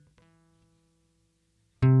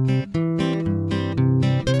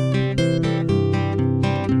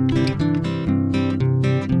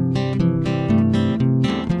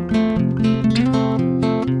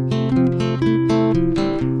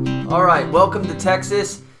man. Welcome to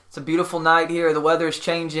Texas. It's a beautiful night here. The weather's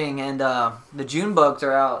changing, and the June bugs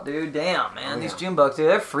are out, dude. Damn, man. These June bugs, dude,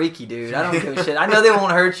 they're freaky, dude. I don't give a shit. I know they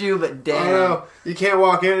won't hurt you, but damn. I know. You can't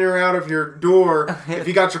walk in or out of your door. If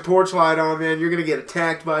you got your porch light on, man, you're going to get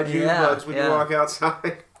attacked by June bugs when you walk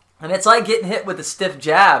outside. And it's like getting hit with a stiff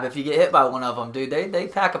jab if you get hit by one of them, dude. They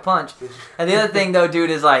pack a punch. And the other thing, though,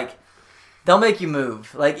 dude, is like, they'll make you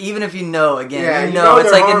move. Like, even if you know, again, you know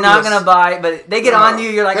it's like you're not going to bite, but they get on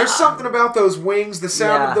you, you're like, there's something about those wings, the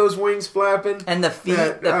sound of those wings flapping. And the feet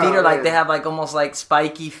are like, they have like almost like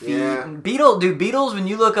spiky feet. Yeah. Beetles, when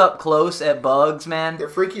you look up close at bugs, man. They're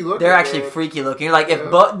freaky looking. They're actually freaky looking. You're like,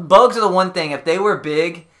 if bugs are the one thing, if they were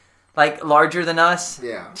big, like larger than us.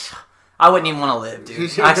 Yeah. I wouldn't even want to live,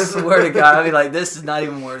 dude. I swear to God, I'd be like, this is not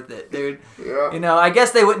even worth it, dude. Yeah. You know, I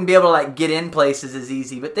guess they wouldn't be able to like get in places as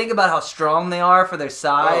easy, but think about how strong they are for their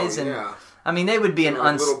size, I mean, they would be an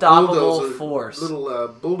unstoppable force. Little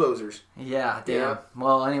bulldozers. Yeah, damn. Yeah.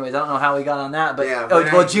 Well, anyways, I don't know how we got on that,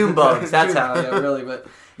 but June bugs. That's how. Yeah, really, but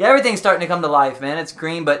everything's starting to come to life, man. It's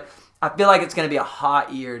green, but I feel like it's going to be a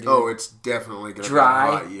hot year, dude. Oh, it's definitely going to be a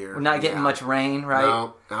hot year. We're not getting much rain, right?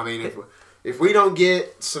 No, I mean if we don't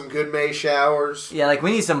get some good May showers... Yeah, like we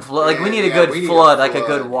need some flood. Like we need a good flood, like a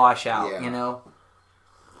good washout, you know?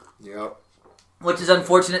 Yep. Which is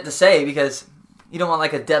unfortunate to say because you don't want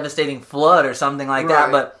like a devastating flood or something like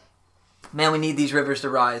that, but man, we need these rivers to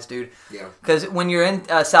rise, dude. Yeah. Because when you're in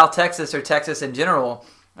South Texas or Texas in general,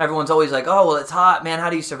 everyone's always like, oh, well, it's hot, man. How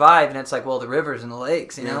do you survive? And it's like, well, the rivers and the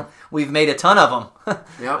lakes, you know? We've made a ton of them.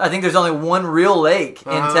 I think there's only one real lake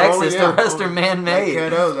in Texas. The rest are man-made.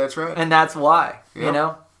 Lake Caddo, that's right. And that's why, you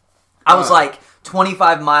know? I was like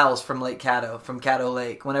 25 miles from Lake Caddo, from Caddo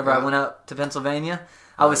Lake, whenever I went up to Pennsylvania.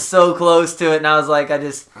 I was so close to it, and I was like,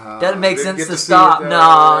 doesn't make sense to stop.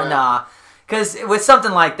 Nah. Because with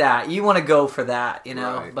something like that, you want to go for that, you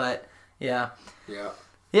know? Right. But, yeah.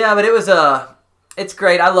 Yeah, but it was it's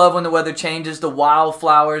great. I love when the weather changes. The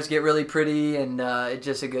wildflowers get really pretty, and it's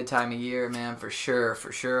just a good time of year, man, for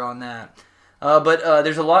sure on that. But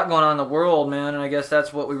there's a lot going on in the world, man, and I guess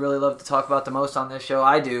that's what we really love to talk about the most on this show.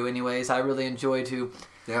 I do, anyways. I really enjoy to...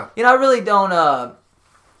 Yeah. You know, I really don't...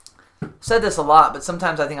 said this a lot, but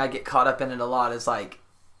sometimes I think I get caught up in it a lot. Is like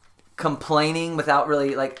complaining without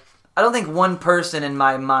really... like. I don't think one person in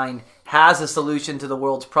my mind has a solution to the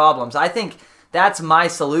world's problems. I think that's my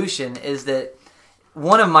solution, is that...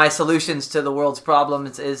 One of my solutions to the world's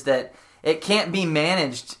problems is that it can't be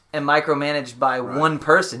managed and micromanaged by one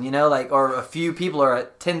person, you know, like, or a few people or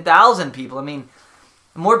 10,000 people. I mean,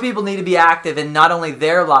 more people need to be active in not only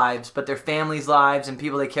their lives, but their families' lives and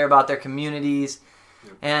people they care about, their communities.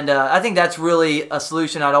 And I think that's really a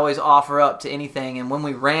solution I'd always offer up to anything. And when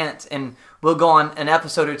we rant, and we'll go on an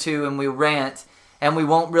episode or two and we rant, and we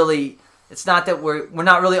won't really... It's not that we're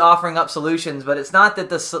not really offering up solutions, but it's not that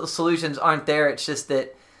the solutions aren't there. It's just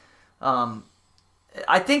that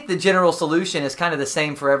I think the general solution is kind of the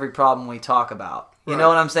same for every problem we talk about. You know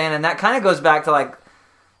what I'm saying? And that kind of goes back to like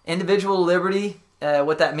individual liberty,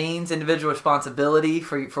 what that means, individual responsibility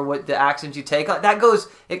for what the actions you take.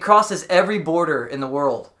 It crosses every border in the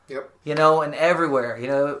world. Yep. You know, and everywhere. You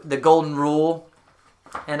know, the golden rule.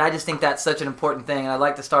 And I just think that's such an important thing. And I'd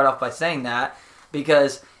like to start off by saying that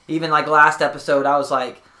because... Even like last episode, I was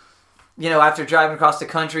like, you know, after driving across the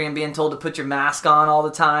country and being told to put your mask on all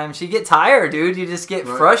the time, so you get tired, dude. You just get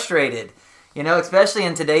frustrated, you know, especially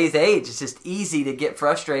in today's age. It's just easy to get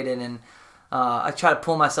frustrated, and I try to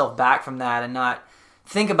pull myself back from that and not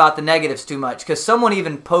think about the negatives too much. Because someone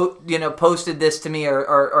even posted this to me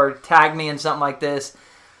or tagged me in something like this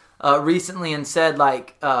recently and said,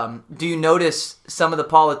 like, do you notice some of the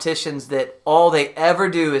politicians that all they ever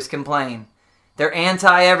do is complain? They're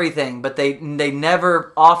anti-everything, but they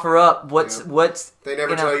never offer up what's... They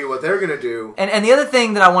never tell you what they're going to do. And the other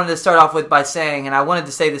thing that I wanted to start off with by saying, and I wanted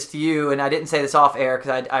to say this to you, and I didn't say this off air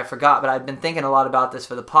because I forgot, but I've been thinking a lot about this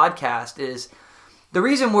for the podcast, is the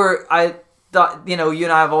reason I thought, you know, you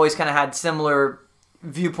and I have always kind of had similar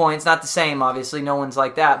viewpoints, not the same, obviously, no one's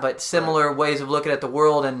like that, but similar ways of looking at the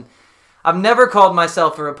world, and I've never called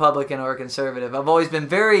myself a Republican or a conservative. I've always been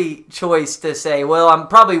very choice to say, well, I'm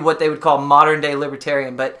probably what they would call modern-day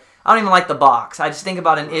libertarian, but I don't even like the box. I just think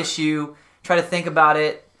about an issue, try to think about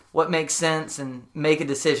it, what makes sense, and make a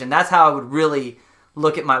decision. That's how I would really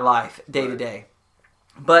look at my life day to day.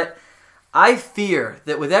 But I fear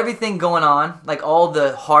that with everything going on, like all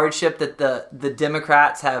the hardship that the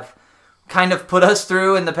Democrats have kind of put us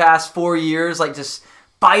through in the past 4 years, like just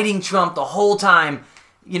fighting Trump the whole time,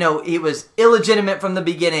 you know, it was illegitimate from the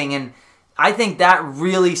beginning, and I think that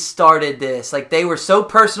really started this. Like, they were so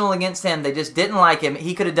personal against him, they just didn't like him.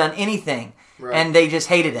 He could have done anything, and they just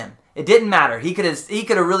hated him. It didn't matter. He could have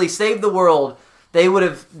really saved the world. They would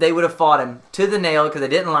have fought him to the nail because they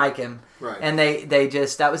didn't like him. Right. And they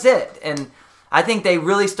just, that was it. And I think they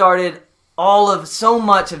really started so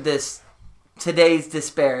much of today's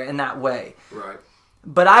despair in that way. Right.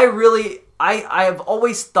 But I have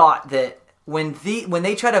always thought that when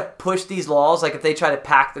they try to push these laws, like if they try to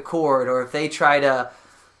pack the cord or if they try to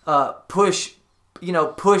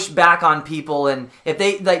push back on people, and if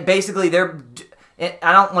they basically I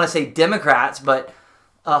don't want to say Democrats, but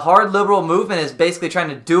a hard liberal movement is basically trying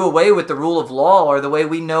to do away with the rule of law or the way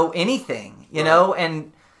we know anything, you know,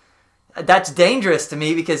 and that's dangerous to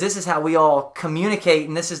me because this is how we all communicate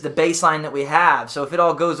and this is the baseline that we have. So if it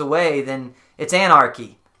all goes away, then it's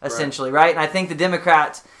anarchy, essentially, right? And I think the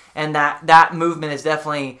Democrats and that movement is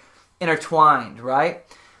definitely intertwined, right?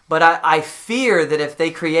 But I fear that if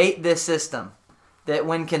they create this system, that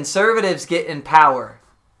when conservatives get in power,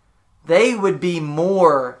 they would be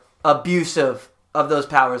more abusive of those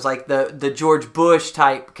powers, like the George Bush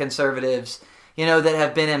type conservatives, that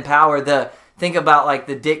have been in power. Think about like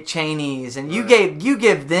the Dick Cheneys, and you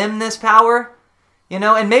give them this power,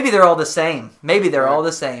 and maybe they're all the same. Maybe they're all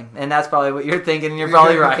the same, and that's probably what you're thinking, and you're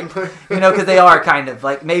probably right. Because they are kind of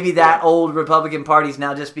like maybe that old Republican Party's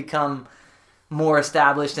now just become more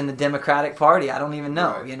established in the Democratic Party. I don't even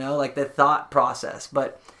know, like the thought process.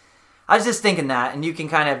 But I was just thinking that, and you can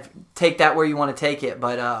kind of take that where you want to take it,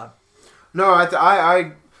 but. No,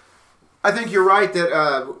 I think you're right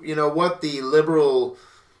that, what the liberal,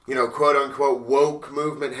 quote-unquote woke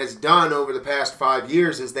movement has done over the past 5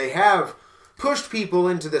 years is they have pushed people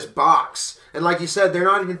into this box. And like you said, they're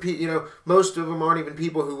not even, most of them aren't even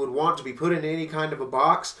people who would want to be put in any kind of a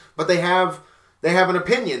box, but they have an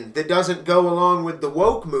opinion that doesn't go along with the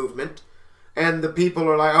woke movement, and the people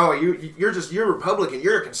are like, oh, you're Republican,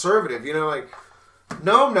 you're a conservative, like...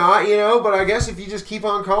 No, I'm not, but I guess if you just keep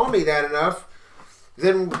on calling me that enough,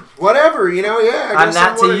 then whatever, I guess I'm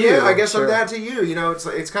that to you. Yeah, I guess sure. I'm that to you,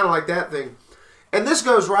 it's kind of like that thing. And this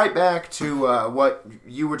goes right back to what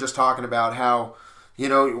you were just talking about, how,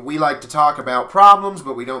 we like to talk about problems,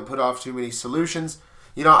 but we don't put off too many solutions.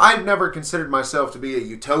 I've never considered myself to be a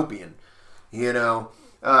utopian, and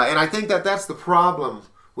I think that's the problem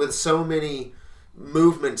with so many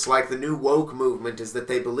movements like the new woke movement is that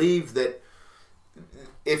they believe that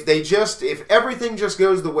if everything just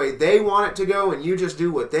goes the way they want it to go and you just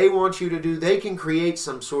do what they want you to do, they can create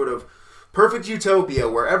some sort of perfect utopia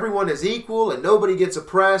where everyone is equal and nobody gets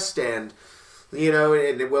oppressed and,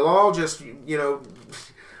 and we'll all just,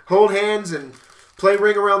 hold hands and play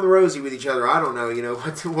Ring Around the Rosie with each other. I don't know,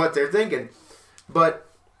 what they're thinking. But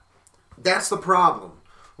that's the problem.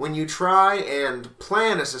 When you try and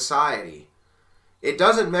plan a society, it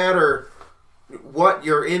doesn't matter what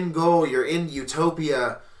your end goal, your end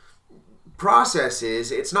utopia process is,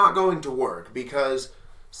 it's not going to work because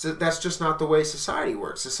that's just not the way society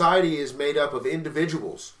works. Society is made up of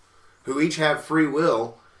individuals who each have free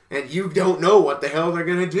will, and you don't know what the hell they're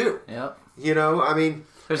going to do. Yep. I mean...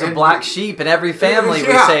 There's a black sheep in every family,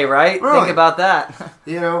 we say, right? Really. Think about that.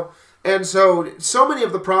 And so many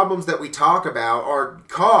of the problems that we talk about are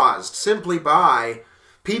caused simply by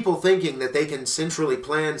people thinking that they can centrally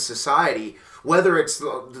plan society, whether it's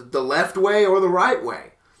the left way or the right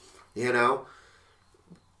way.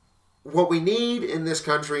 What we need in this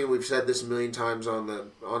country, and we've said this a million times on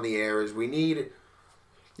the air, is we need,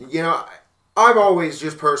 I've always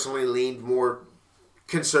just personally leaned more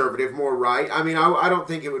conservative, more right. I mean, I don't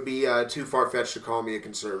think it would be too far-fetched to call me a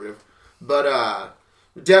conservative, but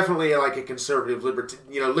definitely like a conservative,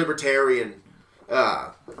 libertarian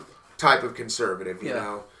type of conservative, you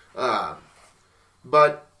know.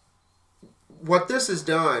 But what this has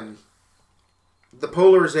done, the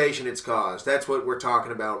polarization it's caused, that's what we're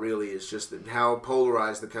talking about really, is just how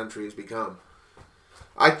polarized the country has become.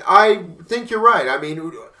 I think you're right. I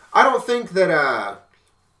mean, I don't think that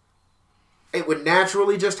it would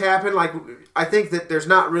naturally just happen. Like, I think that there's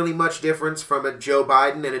not really much difference from a Joe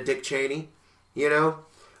Biden and a Dick Cheney, Yeah.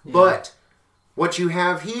 But what you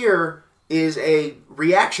have here is a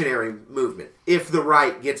reactionary movement. If the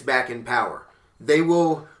right gets back in power, they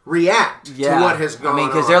will react to what has gone on. I mean,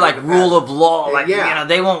 because they're like rule of law. Like,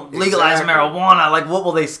 they won't legalize marijuana. Like, what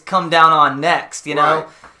will they come down on next, know? Right.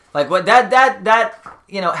 Like, what that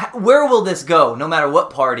where will this go, no matter what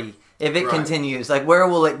party, if it continues? Like, where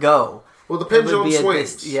will it go? Well, the pendulum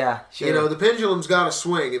swings. Sure. The pendulum's got to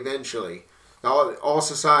swing eventually. All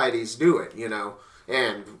societies do it,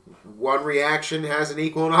 And one reaction has an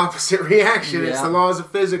equal and opposite reaction. It's the laws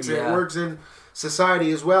of physics, and it works in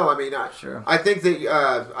society as well. I mean, I think that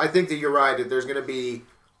you're right. That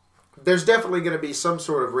there's definitely going to be some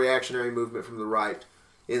sort of reactionary movement from the right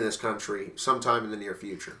in this country sometime in the near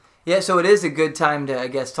future. Yeah, so it is a good time to, I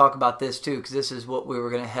guess, talk about this too, because this is what we were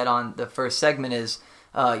going to head on. The first segment is,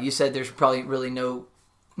 you said there's probably really no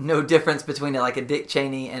difference between like a Dick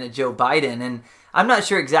Cheney and a Joe Biden, and I'm not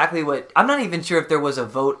sure exactly I'm not even sure if there was a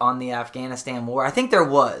vote on the Afghanistan war. I think there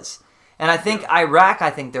was, and I think Iraq,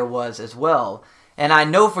 I think there was as well, and I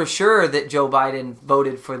know for sure that Joe Biden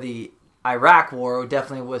voted for the Iraq war, or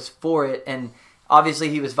definitely was for it, and obviously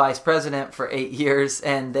he was vice president for 8 years,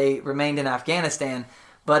 and they remained in Afghanistan.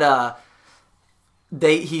 But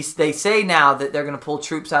they say now that they're going to pull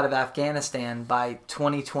troops out of Afghanistan by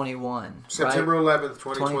 2021. September 11th,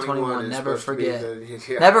 2021. Never forget.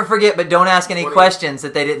 Never forget, but don't ask any questions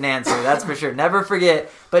that they didn't answer. That's for sure. Never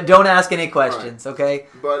forget, but don't ask any questions, okay?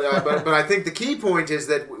 But I think the key point is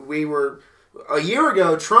that we were... A year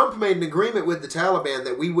ago, Trump made an agreement with the Taliban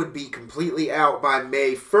that we would be completely out by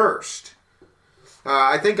May 1st.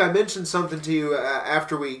 I think I mentioned something to you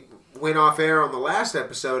after we went off air on the last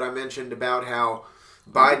episode. I mentioned about how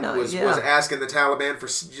Biden was asking the Taliban for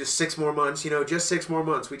just 6 more months. Just 6 more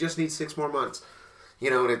months. We just need 6 more months.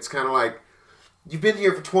 And it's kind of like, you've been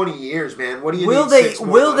here for 20 years, man. What do you need 6 more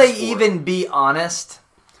months Will they for? even be honest?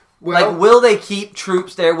 Well, will they keep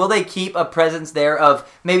troops there? Will they keep a presence there of,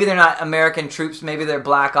 maybe they're not American troops, maybe they're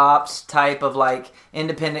black ops type of like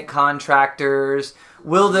independent contractors?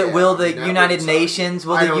 Will the United Nations,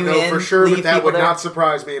 will the UN know for sure, leave but that people would there? not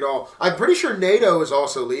surprise me at all. I'm pretty sure NATO is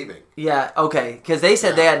also leaving. Yeah, okay, because they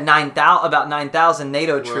said they had about 9,000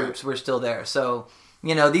 NATO troops were still there. So,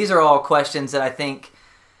 these are all questions that I think,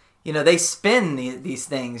 they spin these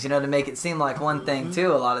things, to make it seem like one thing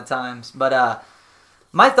too a lot of times. But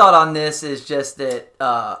my thought on this is just that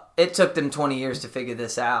it took them 20 years to figure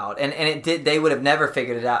this out. And it did. They would have never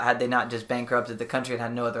figured it out had they not just bankrupted the country and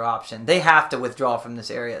had no other option. They have to withdraw from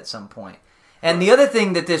this area at some point. And the other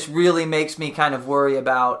thing that this really makes me kind of worry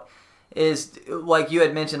about is, like you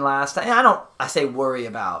had mentioned last time, I say worry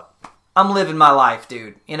about. I'm living my life,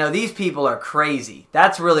 dude. These people are crazy.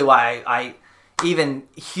 That's really why I even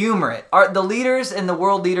humor it. The leaders and the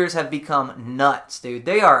world leaders have become nuts, dude.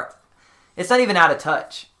 They are... It's not even out of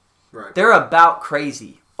touch. Right. They're about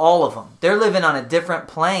crazy. All of them. They're living on a different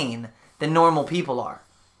plane than normal people are.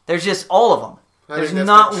 There's just all of them. There's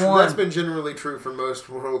not one. That's been generally true for most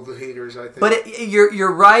world leaders, I think. But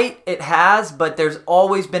you're right. It has, but there's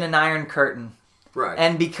always been an iron curtain. Right.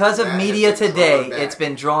 And because of media today, it's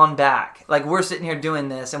been drawn back. Like, we're sitting here doing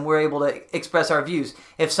this, and we're able to express our views.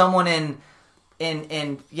 If someone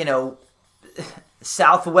in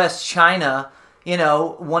Southwest China,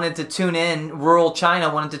 wanted to tune in, rural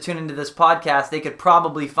China wanted to tune into this podcast, they could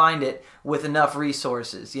probably find it with enough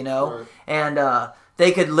resources, Right. And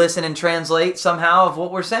they could listen and translate somehow of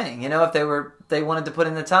what we're saying, if they wanted to put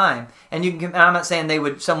in the time. And I'm not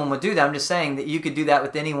saying someone would do that. I'm just saying that you could do that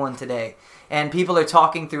with anyone today. And people are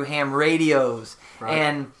talking through ham radios, right.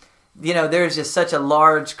 And there's just such a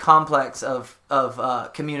large complex of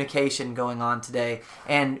communication going on today,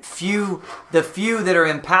 and the few that are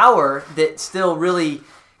in power that still really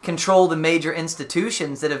control the major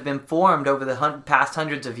institutions that have been formed over the past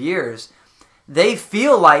hundreds of years, they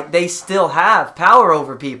feel like they still have power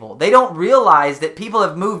over people. They don't realize that people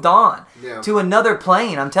have moved on to another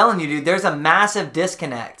plane. I'm telling you, dude, there's a massive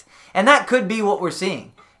disconnect, and that could be what we're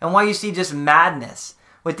seeing, and why you see just madness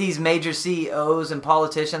with these major CEOs and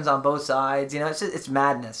politicians on both sides. It's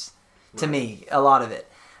madness to me, a lot of it.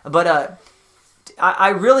 But I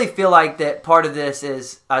really feel like that part of this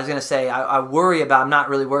is, I was going to say, I worry about, I'm not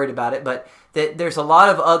really worried about it, but that there's a lot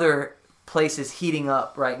of other places heating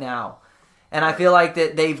up right now. And I feel like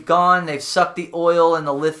that they've sucked the oil and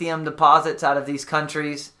the lithium deposits out of these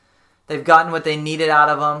countries. They've gotten what they needed out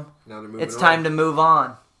of them. It's time to move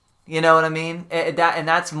on. You know what I mean? And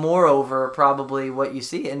that's moreover probably what you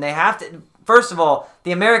see. And they have to... First of all,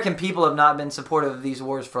 the American people have not been supportive of these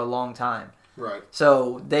wars for a long time. Right.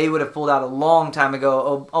 So they would have pulled out a long time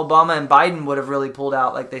ago. Obama and Biden would have really pulled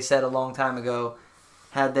out, like they said, a long time ago,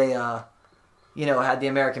 had they, had the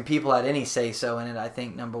American people had any say-so in it, I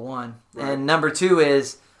think, number one. Right. And number two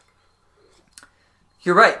is...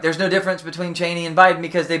 You're right. There's no difference between Cheney and Biden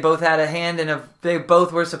because they both had a hand and they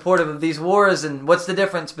both were supportive of these wars. And what's the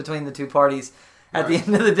difference between the two parties at the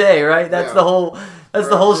end of the day, right? That's the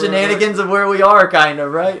whole shenanigans of where we are, kind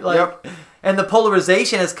of, right? Like, and the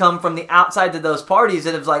polarization has come from the outside to those parties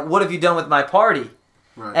that is like, what have you done with my party?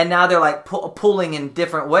 Right. And now they're like pulling in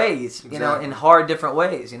different ways, in hard different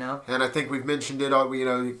ways, And I think we've mentioned it all.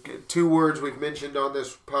 2 words we've mentioned on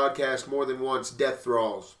this podcast more than once: death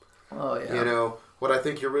thralls. Oh yeah. What I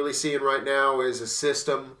think you're really seeing right now is a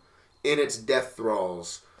system in its death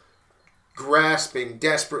thralls. grasping,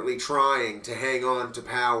 desperately trying to hang on to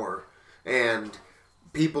power, and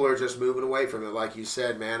people are just moving away from it, like you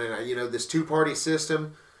said, man. And this two-party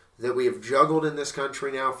system that we have juggled in this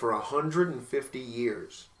country now for 150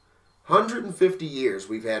 years. 150 years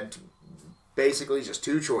we've had basically just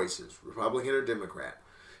two choices, Republican or Democrat.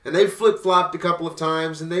 And they've flip-flopped a couple of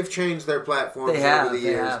times, and they've changed their platforms over the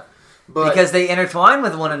years. But, because they intertwine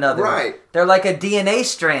with one another. Right. They're like a DNA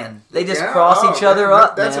strand. They just cross each other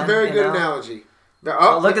up. That's man, a very good analogy.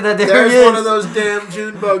 Oh, look at that. There's one of those damn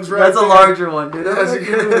June bugs right That's there. a larger one, dude. That's a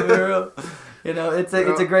good one.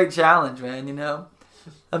 It's a great challenge, man,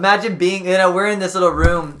 Imagine being, we're in this little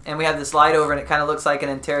room, and we have this light over, and it kind of looks like an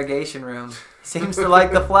interrogation room. He seems to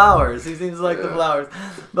like the flowers. He seems to like the flowers.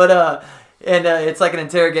 But, it's like an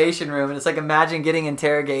interrogation room, and it's like imagine getting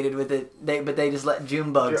interrogated with it, but they just let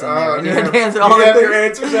June bugs in there, and you're dancing all have your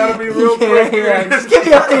answers out of me real quick. Just get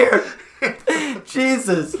me out of here.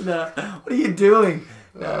 Jesus, no. What are you doing?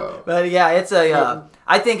 No. But yeah, it's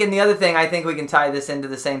I think, and the other thing, I think we can tie this into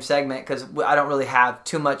the same segment because I don't really have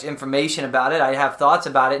too much information about it. I have thoughts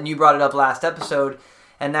about it, and you brought it up last episode,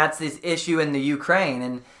 and that's this issue in the Ukraine.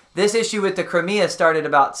 And this issue with the Crimea started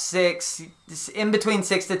about 6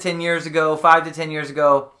 to 10 years ago, 5 to 10 years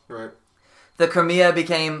ago. Right. The Crimea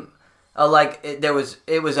became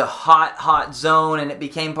it was a hot zone, and it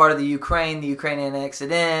became part of the Ukraine. The Ukraine annexed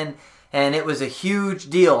it in, and it was a huge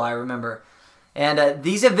deal, I remember. And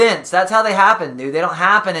these events, that's how they happen, dude. They don't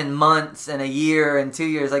happen in months and a year and 2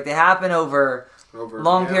 years. Like, they happen over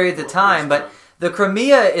long periods of time. But the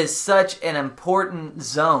Crimea is such an important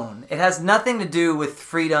zone. It has nothing to do with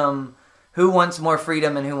freedom, who wants more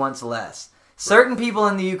freedom and who wants less. Certain people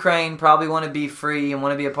in the Ukraine probably want to be free and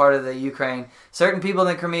want to be a part of the Ukraine. Certain people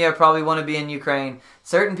in the Crimea probably want to be in Ukraine.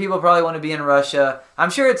 Certain people probably want to be in Russia.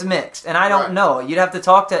 I'm sure it's mixed, and I don't know. You'd have to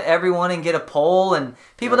talk to everyone and get a poll, and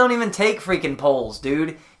people don't even take freaking polls,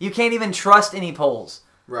 dude. You can't even trust any polls.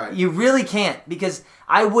 Right. You really can't, because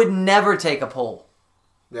I would never take a poll.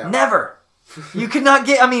 Yeah. Never. You could not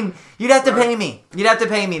get, you'd have to pay me. You'd have to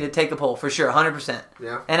pay me to take a poll, for sure, 100%.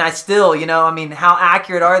 Yeah. And I still, how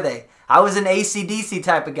accurate are they? I was an AC/DC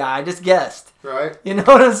type of guy. I just guessed. Right. You know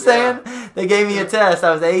what I'm saying? Yeah. They gave me a test.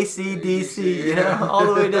 I was AC/DC, all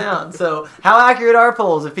the way down. So how accurate are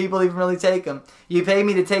polls if people even really take them? You pay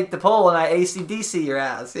me to take the poll and I AC/DC your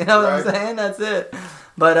ass. You know what I'm saying? That's it.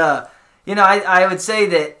 But, I would say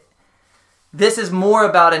that this is more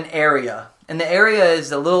about an area. And the area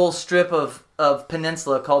is a little strip of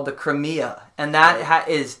peninsula called the Crimea. And that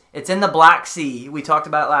it's in the Black Sea. We talked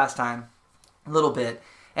about it last time a little bit.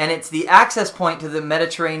 And it's the access point to the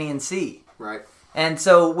Mediterranean Sea. Right. And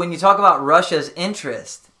so when you talk about Russia's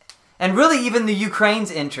interest, and really even the Ukraine's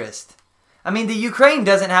interest, the Ukraine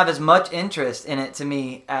doesn't have as much interest in it to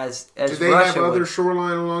me as Russia would. Do they have other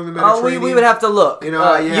shoreline along the Mediterranean? We would have to look. You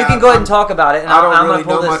can go ahead and talk about it. And I don't I'm really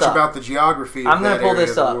pull know this much up. about the geography of I'm going that to pull area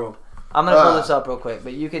this of up. the world. I'm going to pull this up real quick,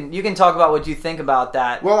 but you can talk about what you think about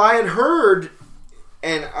that. Well, I had heard,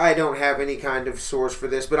 and I don't have any kind of source for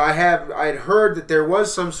this, but I had heard that there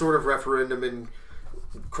was some sort of referendum in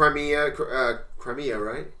Crimea,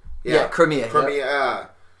 right? Yeah, Crimea.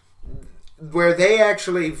 Yep. Where they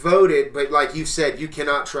actually voted, but like you said, you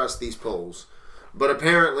cannot trust these polls. But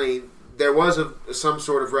apparently, there was some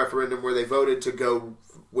sort of referendum where they voted to go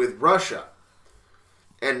with Russia.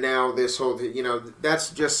 And now this whole,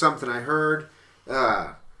 that's just something I heard.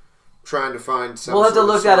 Trying to find some. We'll have to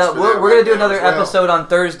look that up. We're going to do another episode on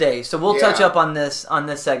Thursday, so we'll touch up on this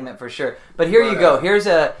segment for sure. But here you go.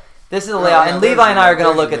 This is a layout, and Levi and I are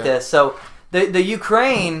going to look at this. So the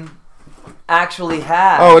Ukraine actually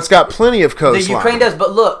has. Oh, it's got plenty of coastline. The Ukraine does,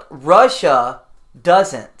 but look, Russia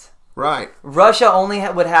doesn't. Right. Russia only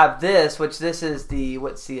would have this, which this is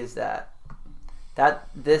what sea is that?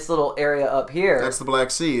 This little area up here. That's the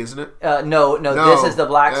Black Sea, isn't it? No, this is the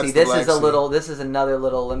Black Sea. This is Sea. This is another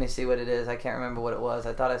little. Let me see what it is. I can't remember what it was.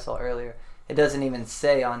 I thought I saw earlier. It doesn't even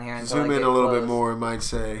say on here. Zoom in a little bit more. It might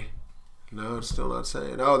say. No, it's still not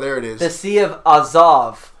saying. Oh, there it is. The Sea of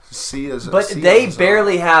Azov. But they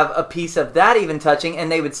barely have a piece of that even touching,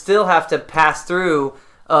 and they would still have to pass through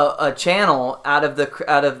a channel out of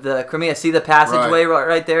the Crimea. See the passageway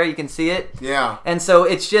right there? You can see it. Yeah. And so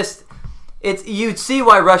it's just. You'd see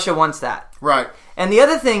why Russia wants that. Right. And the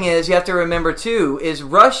other thing is, you have to remember too, is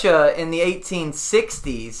Russia in the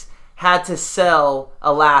 1860s had to sell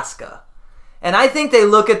Alaska. And I think they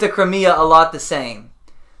look at the Crimea a lot the same.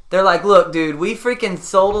 They're like, look, dude, we freaking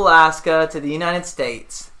sold Alaska to the United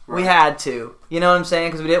States. Right. We had to. You know what I'm saying?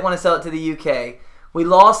 Because we didn't want to sell it to the UK. We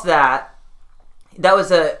lost that. That was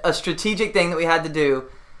a strategic thing that we had to do.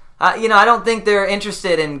 I don't think they're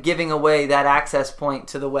interested in giving away that access point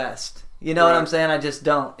to the West. You know what I'm saying? I just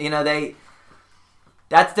don't.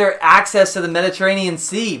 That's their access to the Mediterranean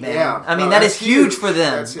Sea, man. Yeah. I mean, that is huge for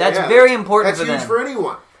them. That's very important for them. That's huge for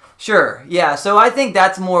anyone. Sure. Yeah. So I think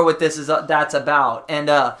that's more what that's about. And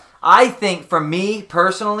I think for me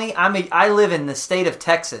personally, I live in the state of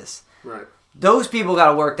Texas. Right. Those people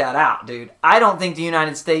got to work that out, dude. I don't think the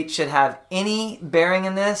United States should have any bearing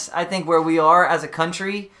in this. I think where we are as a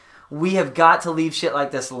country, we have got to leave shit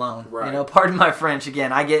like this alone. Right. Pardon my French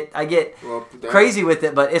again. I get crazy with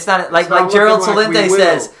it, but it's not like not Gerald looking like Salente we will.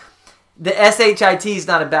 says. The SHIT is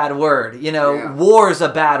not a bad word. War's a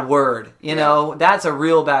bad word. That's a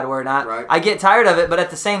real bad word. I get tired of it, but at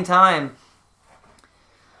the same time,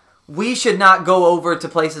 we should not go over to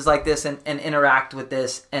places like this and interact with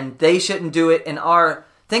this, and they shouldn't do it in our...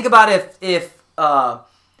 Think about if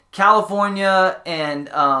California and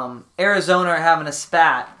Arizona are having a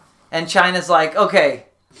spat, and China's like, okay,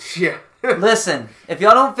 Yeah. listen, if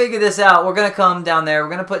y'all don't figure this out, we're going to come down there, we're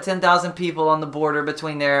going to put 10,000 people on the border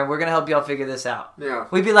between there, and we're going to help y'all figure this out. Yeah.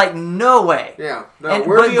 We'd be like, no way. Yeah. No,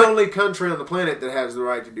 we're the only country on the planet that has the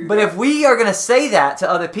right to do that. But if we are going to say that to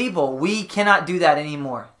other people, we cannot do that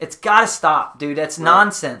anymore. It's got to stop, dude. That's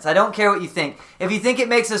nonsense. I don't care what you think. If you think it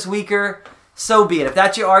makes us weaker, so be it. If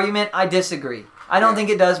that's your argument, I disagree. I don't think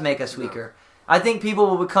it does make us weaker. I think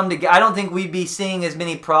people will come together. I don't think we'd be seeing as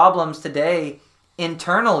many problems today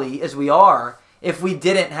internally as we are if we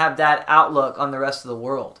didn't have that outlook on the rest of the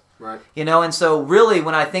world. Right. And so really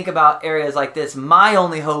when I think about areas like this, my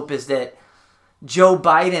only hope is that Joe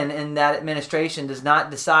Biden and that administration does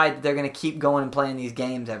not decide that they're going to keep going and playing these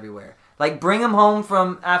games everywhere. Like, bring them home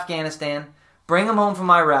from Afghanistan, bring them home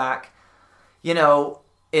from Iraq.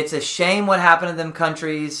 It's a shame what happened to them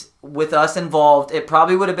countries with us involved. It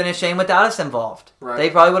probably would have been a shame without us involved. Right. They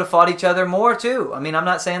probably would have fought each other more too. I mean, I'm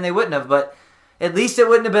not saying they wouldn't have, but at least it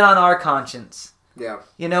wouldn't have been on our conscience. Yeah.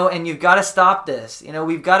 And you've got to stop this.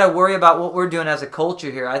 We've got to worry about what we're doing as a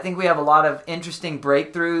culture here. I think we have a lot of interesting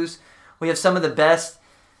breakthroughs. We have some of the best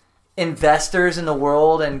investors in the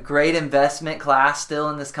world and great investment class still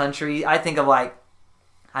in this country. I think of I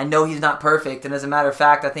know he's not perfect, and as a matter of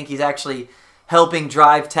fact, I think he's actually helping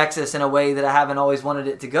drive Texas in a way that I haven't always wanted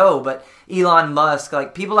it to go. But Elon Musk,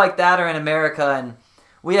 people like that are in America, and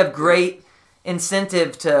we have great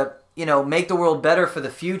incentive to make the world better for the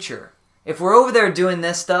future. If we're over there doing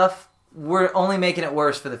this stuff, we're only making it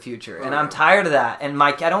worse for the future. And I'm tired of that. And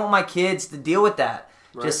I don't want my kids to deal with that.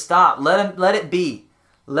 Right. Just stop. Let it be.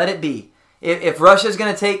 Let it be. If Russia's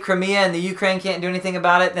going to take Crimea and the Ukraine can't do anything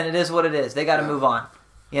about it, then it is what it is. They got to move on.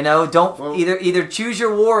 Don't either choose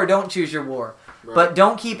your war or don't choose your war. Right. But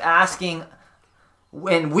don't keep asking,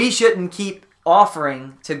 and we shouldn't keep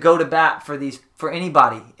offering to go to bat for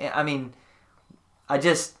anybody. I mean,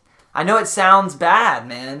 I know it sounds bad,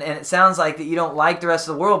 man, and it sounds like that you don't like the rest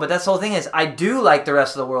of the world, but that's the whole thing is I do like the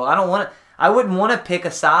rest of the world. I wouldn't want to pick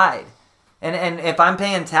a side. And if I'm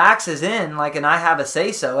paying taxes and I have a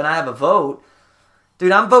say-so and I have a vote,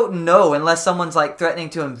 dude, I'm voting no unless someone's threatening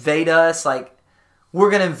to invade us, we're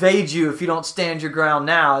going to invade you if you don't stand your ground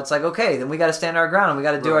now. It's okay, then we got to stand our ground and we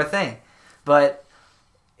got to do our thing. But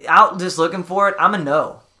out just looking for it, I'm a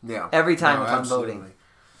no. Yeah. Every time if absolutely. I'm voting.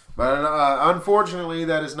 But unfortunately,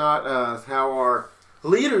 that is not how our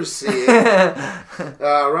leaders see it.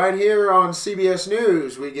 Right here on CBS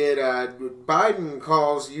News, we get Biden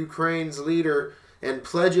calls Ukraine's leader and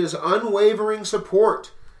pledges unwavering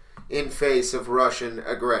support in face of Russian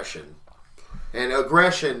aggression. And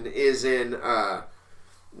aggression is in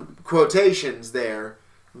quotations there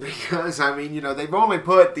because, they've only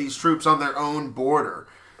put these troops on their own border.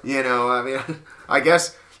 I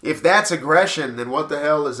guess... If that's aggression, then what the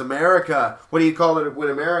hell is America? What do you call it when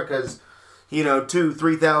America's,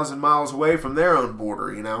 2,000-3,000 miles away from their own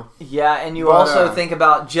border, Yeah, and you also think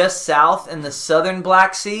about just south in the southern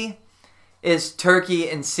Black Sea is Turkey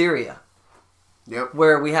and Syria. Yep.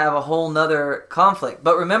 Where we have a whole nother conflict.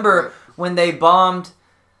 But remember when they dropped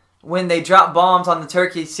bombs on the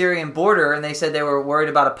Turkey-Syrian border and they said they were worried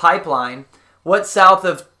about a pipeline, what's south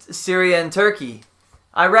of Syria and Turkey?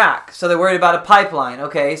 Iraq. So they're worried about a pipeline.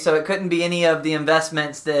 Okay, so it couldn't be any of the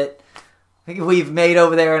investments that we've made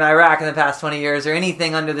over there in Iraq in the past 20 years or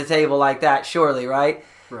anything under the table like that, surely, right?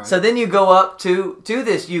 So then you go up to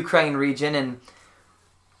this Ukraine region, and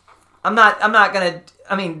I'm not going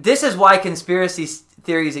to... this is why conspiracy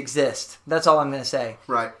theories exist. That's all I'm going to say.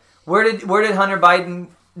 Right. Where did Hunter Biden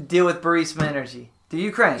deal with Burisma Energy? The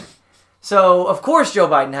Ukraine. So, of course, Joe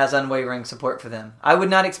Biden has unwavering support for them. I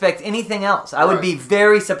would not expect anything else. I would be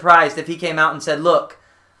very surprised if he came out and said, look,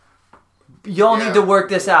 y'all need to work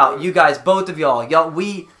this out. You guys, both of y'all.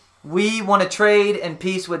 We want to trade and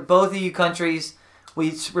peace with both of you countries.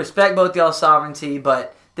 We respect both y'all's sovereignty,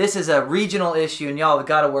 but this is a regional issue, and y'all have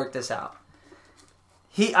got to work this out.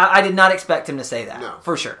 I did not expect him to say that, no.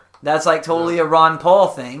 for sure. That's like totally a Ron Paul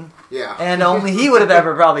thing. Yeah. And only he would have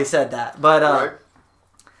ever probably said that. But, right.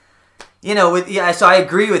 So I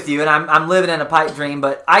agree with you, and I'm living in a pipe dream,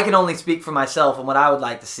 but I can only speak for myself and what I would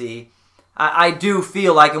like to see. I do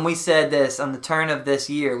feel like, and we said this on the turn of this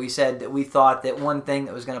year, we said that we thought that one thing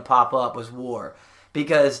that was going to pop up was war.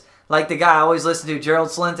 Because, like the guy I always listen to, Gerald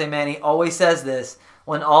Celente, man, he always says this,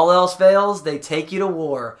 when all else fails, they take you to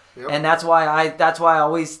war. Yep. And that's why I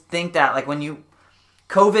always think that, like when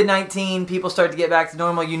COVID-19, people start to get back to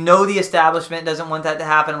normal. You know the establishment doesn't want that to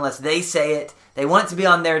happen unless they say it. They want it to be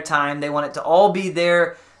on their time. They want it to all be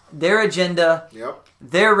their agenda, yep.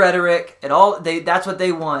 their rhetoric. That's what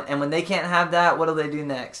they want. And when they can't have that, what do they do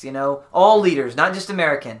next? All leaders, not just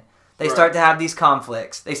American. They start to have these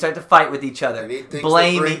conflicts. They start to fight with each other. They need things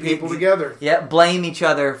that bring people together. Yeah, blame each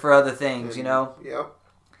other for other things. Yep.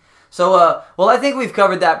 So, I think we've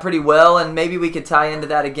covered that pretty well, and maybe we could tie into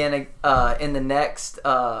that again in the next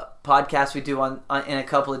podcast we do in a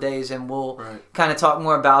couple of days, and we'll kind of talk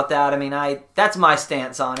more about that. I mean, that's my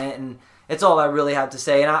stance on it, and it's all I really have to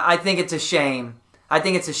say. And I think it's a shame.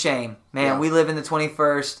 Man. Yeah. We live in the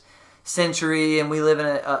 21st century, and we live in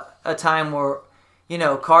a time where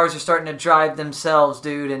cars are starting to drive themselves,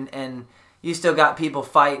 dude, and you still got people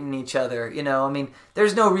fighting each other, I mean,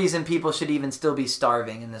 there's no reason people should even still be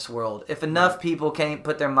starving in this world. If enough people can't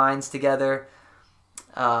put their minds together,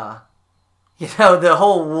 the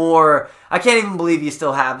whole war, I can't even believe you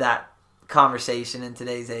still have that conversation in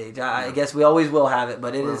today's age. I guess we always will have it,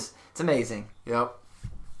 but it's amazing. Yep.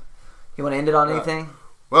 You want to end it on anything?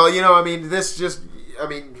 Well,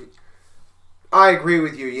 I agree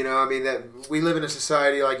with you, that we live in a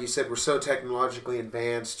society, like you said, we're so technologically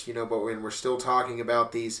advanced, but when we're still talking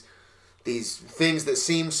about these things that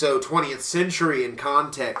seem so 20th century in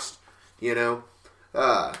context,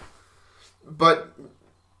 but,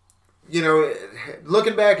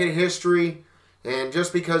 looking back at history, and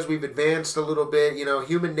just because we've advanced a little bit,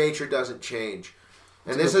 human nature doesn't change.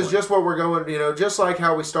 And this is just what we're going, just like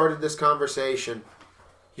how we started this conversation,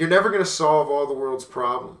 you're never going to solve all the world's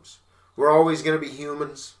problems. We're always going to be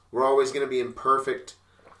humans. We're always going to be imperfect,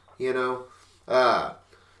 and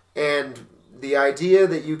the idea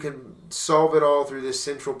that you can solve it all through this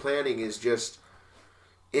central planning is just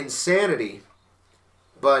insanity.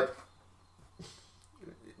 But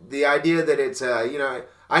the idea that it's,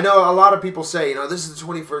 I know a lot of people say, this is the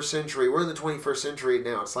 21st century. We're in the 21st century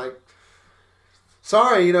now. It's like,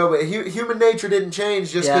 sorry, but human nature didn't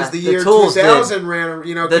change just because the year 2000 ran,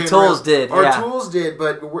 the tools did. Our tools did,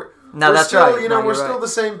 but we're that's still, right. We're still the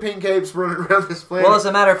same pink apes running around this planet. Well, as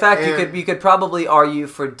a matter of fact, you could probably argue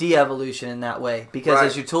for de-evolution in that way, because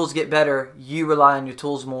as your tools get better, you rely on your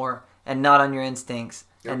tools more and not on your instincts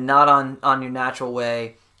and not on your natural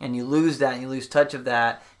way, and you lose that and you lose touch of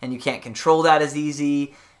that, and you can't control that as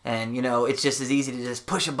easy, and it's just as easy to just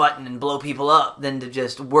push a button and blow people up than to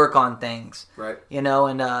just work on things. Right.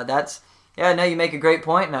 And that's you make a great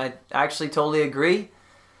point, and I actually totally agree.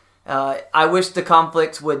 I wish the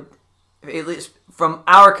conflicts would, at least from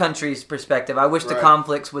our country's perspective, I wish the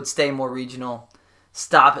conflicts would stay more regional.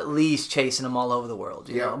 Stop at least chasing them all over the world.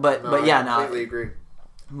 You know? But I completely agree.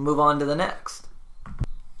 Move on to the next.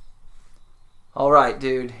 All right,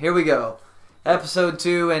 dude. Here we go. Episode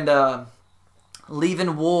 2, and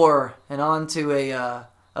leaving war and on to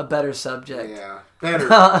a better subject. Yeah, better.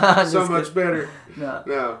 So much better.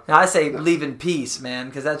 No. I say leaving peace, man,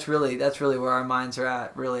 because that's really where our minds are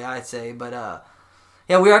at. Really, I'd say, but.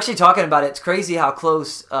 Yeah, we were actually talking about it. It's crazy how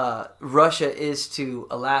close Russia is to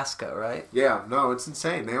Alaska, right? Yeah, no, it's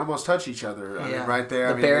insane. They almost touch each other. I mean, right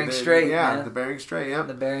there. The Bering Strait. Yeah, man. the Bering Strait, yeah.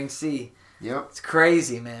 The Bering Sea. Yep. It's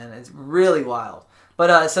crazy, man. It's really wild.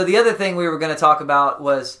 But so the other thing we were going to talk about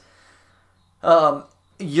was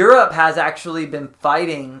Europe has actually been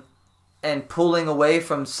fighting and pulling away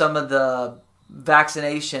from some of the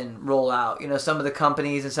vaccination rollout, some of the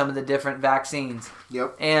companies and some of the different vaccines.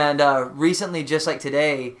 Yep. And recently, just like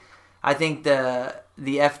today, I think the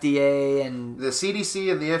FDA and the CDC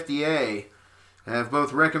and the FDA have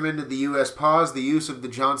both recommended the U.S. pause the use of the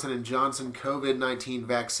Johnson & Johnson COVID-19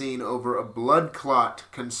 vaccine over blood clot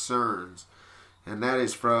concerns. And that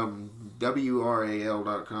is from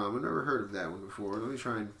WRAL.com. I've never heard of that one before. Let me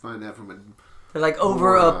try and find that from a... They're like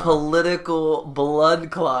over a political blood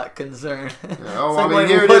clot concern.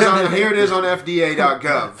 Here it is on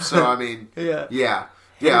FDA.gov. So, I mean, yeah,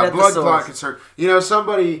 blood clot concern.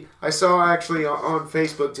 Somebody, I saw actually on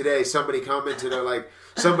Facebook today, somebody commented,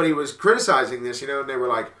 somebody was criticizing this, and they were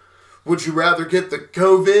like, would you rather get the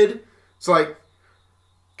COVID? It's like,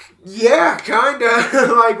 Yeah, kind of.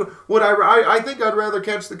 Like, I think I'd rather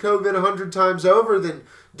catch the COVID 100 times over than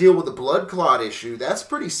deal with a blood clot issue. That's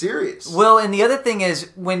pretty serious. Well, and the other thing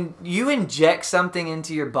is, when you inject something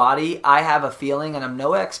into your body, I have a feeling, and I'm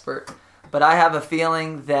no expert, but I have a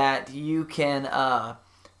feeling that you can,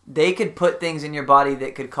 they could put things in your body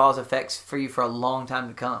that could cause effects for you for a long time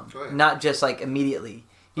to come. Oh, yeah. Not just like immediately.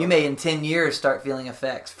 You may in 10 years start feeling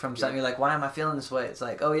effects from something. You're like, why am I feeling this way? It's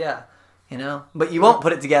like, oh yeah, but you won't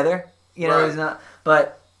put it together. It's not,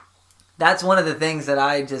 but that's one of the things that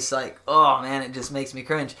I just like, oh man, it just makes me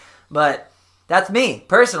cringe. But that's me,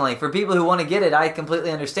 personally. For people who want to get it, I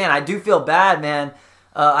completely understand. I do feel bad, man.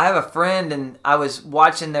 I have a friend, and I was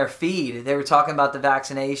watching their feed. They were talking about the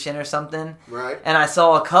vaccination or something. Right. And I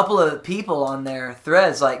saw a couple of people on their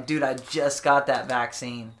threads like, dude, I just got that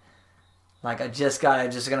vaccine. Like, I'm just going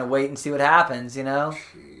to wait and see what happens, Jeez,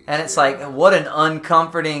 and it's like, what an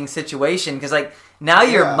uncomforting situation. Because, like, now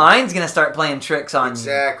your mind's going to start playing tricks on you.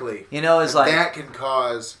 Exactly. It's like... That can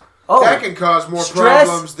cause more stress,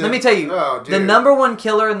 problems than... Let me tell you, the number one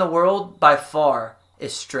killer in the world, by far,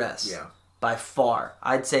 is stress. Yeah. By far.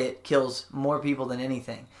 I'd say it kills more people than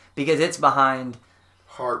anything. Because it's behind...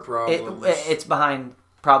 Heart problems. It's behind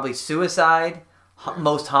probably suicide,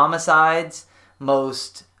 most homicides,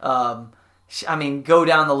 most... go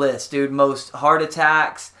down the list, dude. Most heart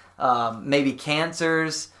attacks, maybe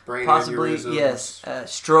cancers, brain possibly, aneurysms.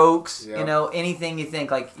 Yes, strokes. Yep. Anything you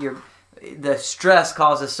think. Like the stress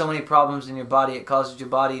causes so many problems in your body. It causes your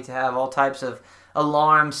body to have all types of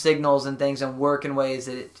alarm signals and things, and work in ways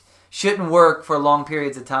that it shouldn't work for long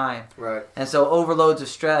periods of time. Right. And so overloads of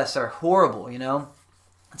stress are horrible.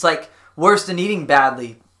 It's like worse than eating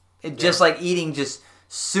badly. Just like eating just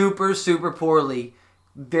super, super poorly,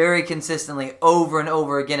 very consistently over and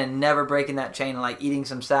over again, and never breaking that chain, like eating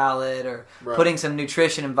some salad or putting some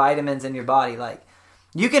nutrition and vitamins in your body. Like,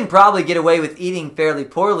 you can probably get away with eating fairly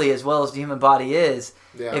poorly as well as the human body is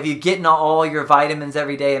if you're getting all your vitamins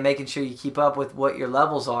every day and making sure you keep up with what your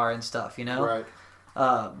levels are and stuff, Right.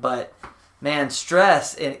 But man,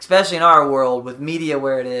 stress, and especially in our world with media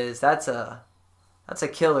where it is, that's a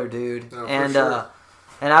killer, dude. No, and for sure.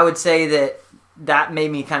 And I would say that made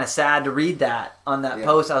me kind of sad to read that on that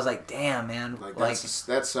post. I was like, damn, man. That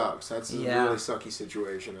sucks. That's a really sucky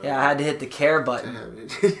situation. I had to hit the care button.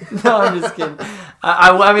 No, I'm just kidding.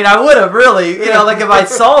 I would have really, like if I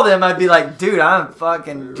saw them, I'd be like, dude, I'm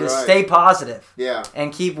fucking just stay positive. Yeah.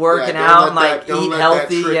 And keep working out and like eat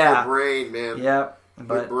healthy. Your brain, man. Yep.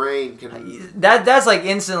 But your brain can. That's like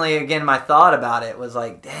instantly, again, my thought about it was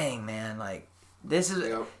like, dang, man, like, this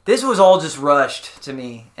was all just rushed to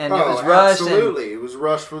me, and it was rushed. Absolutely, it was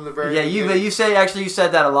rushed from the very beginning. You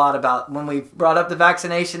said that a lot about when we brought up the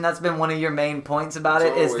vaccination. That's been one of your main points about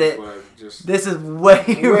it, is that this is way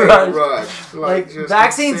rushed. Like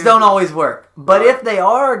vaccines don't always work, but if they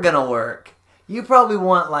are gonna work, you probably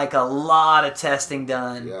want like a lot of testing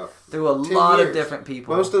done through a lot of different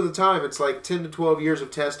people. Most of the time, it's like 10 to 12 years of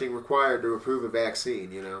testing required to approve a vaccine.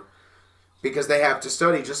 Because they have to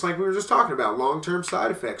study, just like we were just talking about, long-term side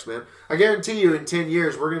effects, man. I guarantee you in 10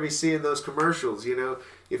 years, we're going to be seeing those commercials,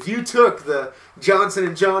 If you took the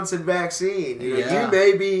Johnson & Johnson vaccine, you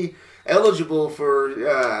may be eligible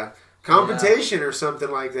for compensation or something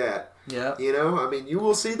like that. Yeah. You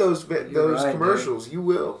will see those commercials. Dude. You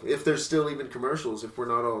will. If there's still even commercials, if we're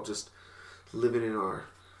not all just living in our...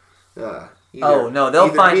 they'll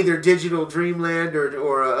find either digital dreamland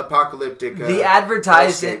or apocalyptic. The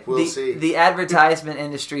advertisement, the advertisement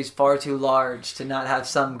industry is far too large to not have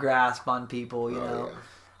some grasp on people. Yeah.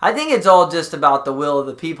 I think it's all just about the will of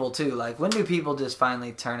the people too. Like, when do people just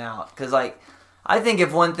finally turn out? Because I think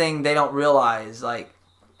if one thing they don't realize, like,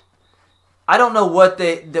 I don't know what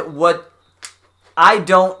I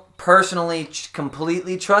don't personally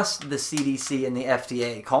completely trust the CDC and the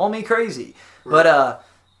FDA. Call me crazy, but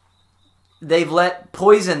they've let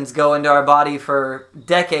poisons go into our body for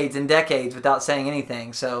decades and decades without saying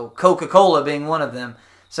anything. So Coca-Cola being one of them.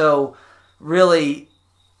 So really,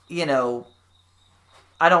 I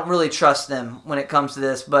don't really trust them when it comes to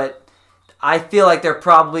this, but I feel like there's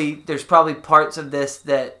probably parts of this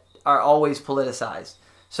that are always politicized.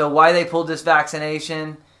 So why they pulled this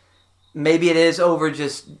vaccination, maybe it is over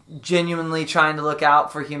just genuinely trying to look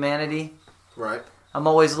out for humanity. Right. I'm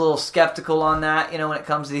always a little skeptical on that, when it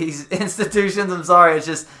comes to these institutions. I'm sorry, it's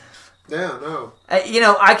just... Yeah, no.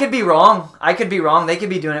 I could be wrong. They could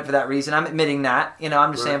be doing it for that reason. I'm admitting that.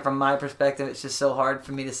 I'm just saying from my perspective, it's just so hard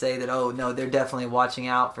for me to say that, oh, no, they're definitely watching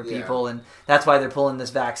out for people, and that's why they're pulling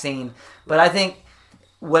this vaccine. But I think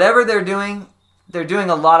whatever they're doing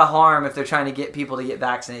a lot of harm if they're trying to get people to get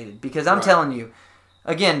vaccinated. Because I'm telling you,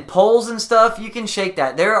 again, polls and stuff, you can shake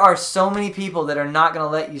that. There are so many people that are not going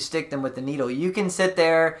to let you stick them with the needle. You can sit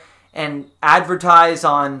there and advertise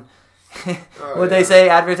on they say,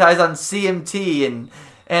 advertise on CMT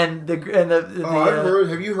and the I've heard.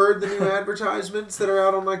 Have you heard the new advertisements that are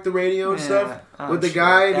out on like the radio and stuff with the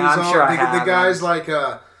guy? The guy's like,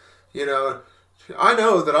 you know, I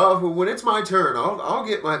know that when it's my turn, I'll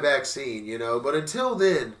get my vaccine. You know, but until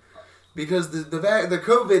then, because the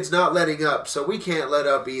COVID's not letting up, so we can't let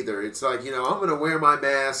up either. It's like, you know, I'm gonna wear my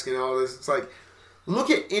mask and all this. It's like, look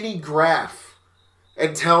at any graph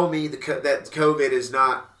and tell me that COVID is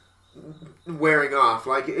not wearing off.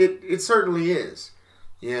 Like it certainly is.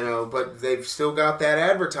 You know, but they've still got that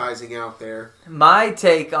advertising out there. My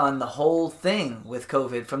take on the whole thing with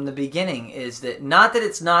COVID from the beginning is that not that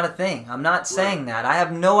it's not a thing. I'm not saying that. I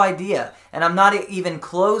have no idea. And I'm not even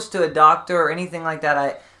close to a doctor or anything like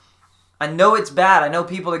that. I know it's bad. I know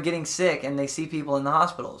people are getting sick and they see people in the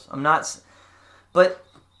hospitals. But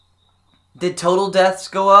did total deaths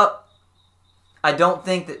go up? I don't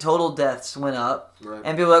think that total deaths went up. Right.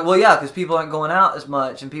 And people are like, well, yeah, because people aren't going out as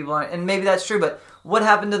much and people aren't, and maybe that's true, but what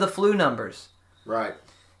happened to the flu numbers? Right.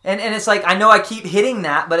 And it's like, I know I keep hitting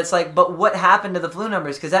that, but it's like, but what happened to the flu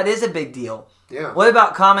numbers? Because that is a big deal. Yeah. What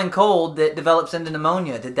about common cold that develops into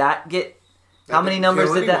pneumonia? Did that get, how many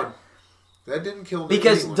numbers did that? That didn't kill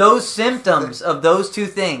because anyone. Those symptoms of those two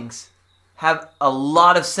things have a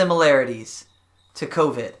lot of similarities to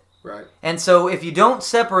COVID. Right. And so if you don't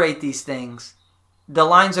separate these things, the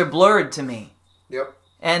lines are blurred to me. Yep.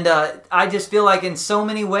 And I just feel like in so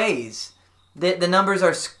many ways that the numbers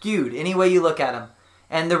are skewed any way you look at them.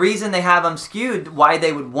 And the reason they have them skewed, why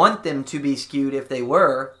they would want them to be skewed if they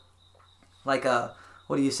were, like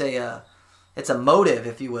it's a motive,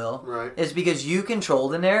 if you will, right, is because you control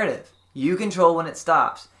the narrative. You control when it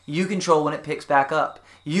stops. You control when it picks back up.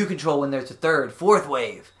 You control when there's a third, fourth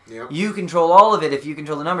wave. Yep. You control all of it if you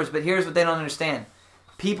control the numbers. But here's what they don't understand.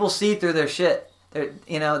 People see through their shit.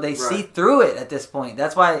 They see through it at this point.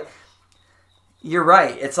 That's why you're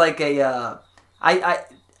right. It's like I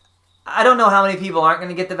don't know how many people aren't going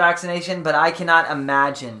to get the vaccination, but I cannot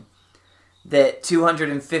imagine that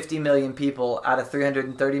 250 million people out of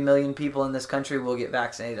 330 million people in this country will get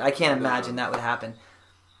vaccinated. I can't imagine that would happen.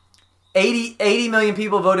 80 million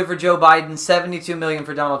people voted for Joe Biden, 72 million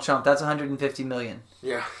for Donald Trump. That's 150 million.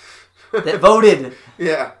 Yeah. That voted.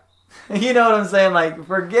 Yeah. You know what I'm saying? Like,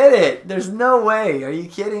 forget it. There's no way. Are you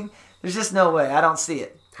kidding? There's just no way. I don't see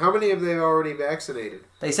it. How many have they already vaccinated?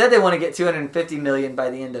 They said they want to get 250 million by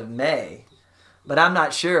the end of May, but I'm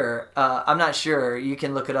not sure. I'm not sure. You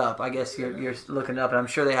can look it up. I guess you're looking it up, and I'm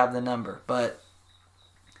sure they have the number. But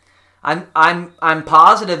I'm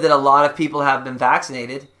positive that a lot of people have been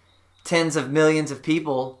vaccinated. Tens of millions of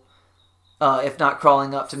people, if not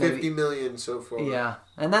crawling up to 50 million so far. Yeah,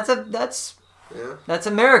 and that's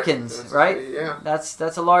Americans, right? Yeah, that's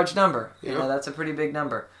a large number. Yeah. You know, that's a pretty big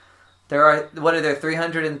number. There are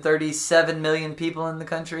 337 million people in the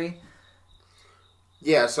country?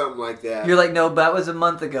 Yeah, something like that. You're like, no, that was a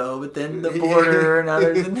month ago, but then the border, now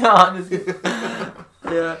there's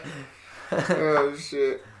yeah. Oh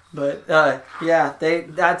shit. But the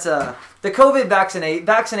COVID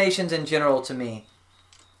vaccinations in general to me.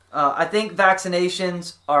 I think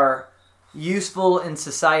vaccinations are useful in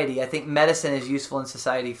society. I think medicine is useful in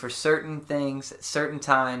society for certain things, at certain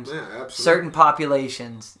times, certain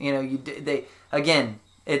populations. You know,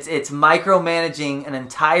 it's micromanaging an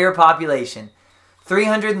entire population.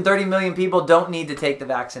 330 million people don't need to take the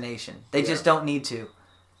vaccination. They just don't need to.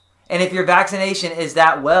 And if your vaccination is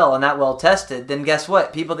that well and that well tested, then guess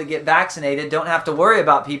what? People that get vaccinated don't have to worry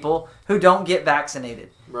about people who don't get vaccinated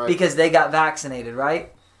because they got vaccinated,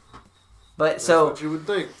 right? But that's what you would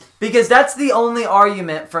think. Because that's the only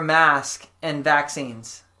argument for masks and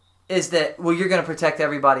vaccines is that, well, you're going to protect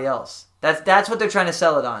everybody else. That's what they're trying to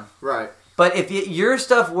sell it on. Right. But if your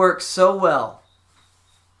stuff works so well,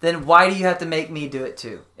 then why do you have to make me do it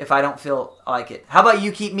too if I don't feel like it? How about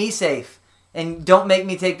you keep me safe and don't make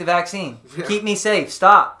me take the vaccine? Yeah. Keep me safe.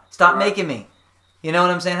 Stop making me. You know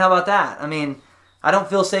what I'm saying? How about that? I mean, I don't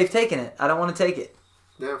feel safe taking it. I don't want to take it.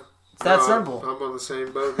 Yeah. It's that simple. I'm on the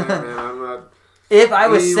same boat there, man. I'm not. If I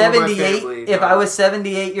was 78, I was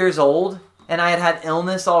 78 years old and I had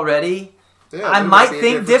illness already, I might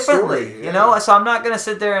think differently. You know, so I'm not gonna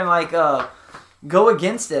sit there and like go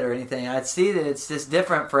against it or anything. I'd see that it's just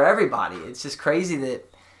different for everybody. It's just crazy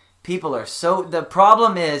that people are so. The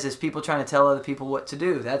problem is people trying to tell other people what to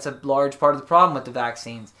do. That's a large part of the problem with the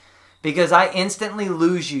vaccines, because I instantly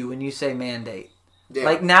lose you when you say mandate. Yeah.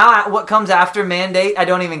 Like now, what comes after mandate, I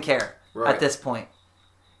don't even care at this point.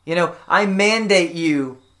 You know, I mandate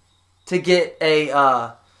you to get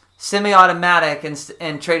a semi-automatic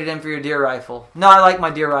and trade it in for your deer rifle. No, I like my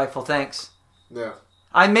deer rifle, thanks. Yeah.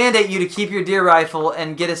 I mandate you to keep your deer rifle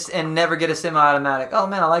and never get a semi-automatic. Oh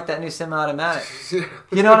man, I like that new semi-automatic.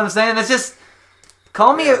 You know what I'm saying? It's just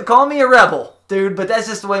call me a rebel, dude. But that's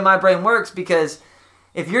just the way my brain works, because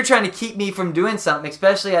if you're trying to keep me from doing something,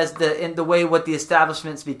 especially in the way what the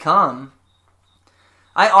establishment's become,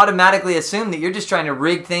 I automatically assume that you're just trying to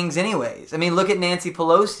rig things anyways. I mean, look at Nancy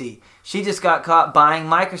Pelosi. She just got caught buying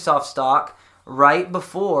Microsoft stock right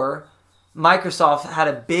before Microsoft had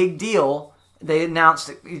a big deal. They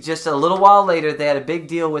announced just a little while later they had a big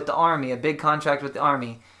deal with the Army, a big contract with the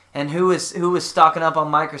Army. And who was stocking up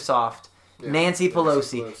on Microsoft? Yeah, Nancy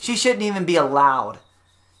Pelosi. She shouldn't even be allowed.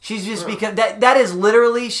 She's just become that is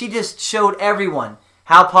literally, she just showed everyone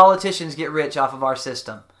how politicians get rich off of our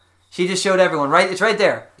system. She just showed everyone, right? It's right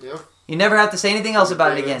there. Yeah. You never have to say anything else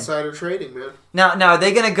about it again. Insider trading, man. Now are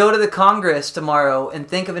they going to go to the Congress tomorrow and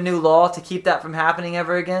think of a new law to keep that from happening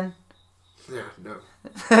ever again? Yeah, no.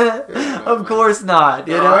 Of course not.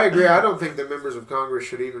 You know? I agree. I don't think the members of Congress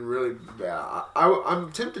should even really...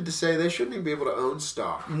 I'm tempted to say they shouldn't even be able to own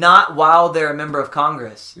stock. Not while they're a member of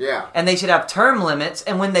Congress. Yeah. And they should have term limits,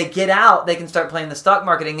 and when they get out, they can start playing the stock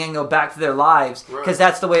market and go back to their lives, because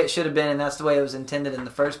that's the way it should have been, and that's the way it was intended in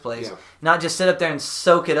the first place. Yeah. Not just sit up there and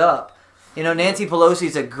soak it up. You know, Nancy Pelosi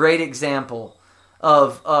is a great example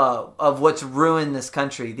of what's ruined this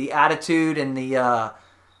country. The attitude and the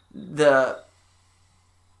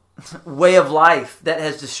way of life that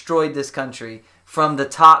has destroyed this country from the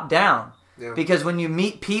top down. Yeah. Because when you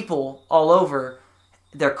meet people all over,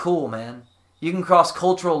 they're cool, man. You can cross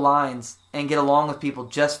cultural lines and get along with people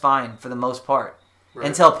just fine for the most part. Right.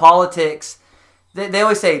 Until politics, they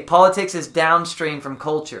always say politics is downstream from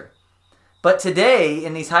culture. But today,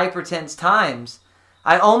 in these hyper-tense times,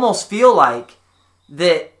 I almost feel like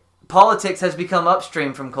that politics has become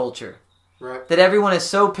upstream from culture. Right. That everyone is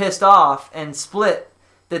so pissed off and split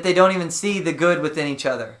that they don't even see the good within each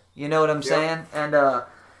other. You know what I'm saying? And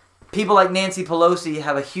people like Nancy Pelosi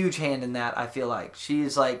have a huge hand in that, I feel like.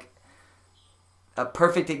 She's like a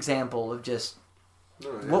perfect example of just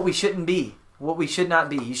what we shouldn't be, what we should not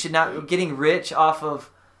be. You should not be getting rich off of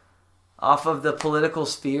the political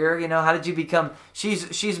sphere. You know, how did you become... She's a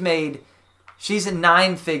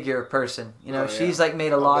 9-figure person. You know, she's like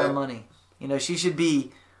made a lot of money. You know, she should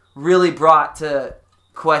be really brought to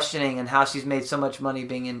questioning and how she's made so much money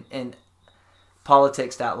being in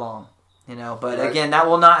politics that long, you know. But again, that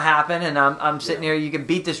will not happen, and I'm sitting here. You can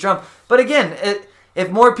beat this drum, but again,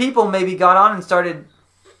 if more people maybe got on and started,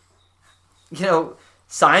 you know,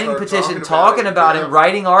 signing petitions, talking about it,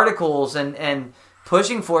 writing articles, and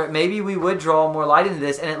pushing for it, maybe we would draw more light into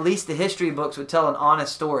this, and at least the history books would tell an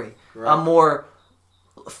honest story, a more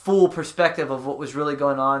full perspective of what was really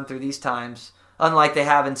going on through these times. Unlike they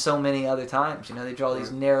have in so many other times, you know, they draw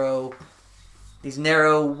these narrow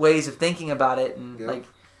ways of thinking about it, and like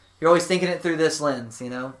you're always thinking it through this lens, you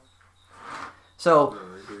know. So,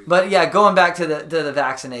 but yeah, going back to the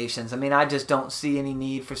vaccinations, I mean, I just don't see any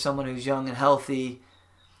need for someone who's young and healthy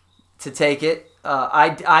to take it.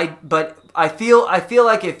 But I feel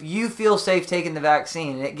like if you feel safe taking the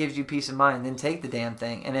vaccine and it gives you peace of mind, then take the damn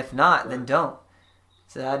thing, and if not, then don't.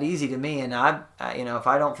 It's that easy to me, and I you know, if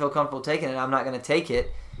I don't feel comfortable taking it, I'm not going to take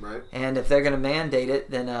it. Right. And if they're going to mandate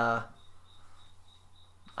it, then I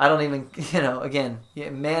don't even, you know, again,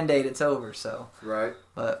 mandate it's over. So. Right.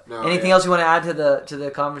 But anything else you want to add to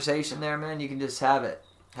the conversation there, man? You can just have it.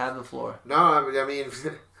 Have the floor. No, I mean,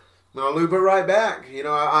 I'll loop it right back. You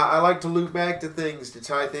know, I like to loop back to things, to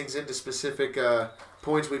tie things into specific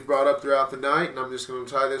points we've brought up throughout the night, and I'm just going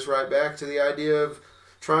to tie this right back to the idea of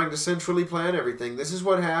trying to centrally plan everything. This is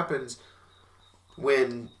what happens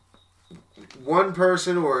when one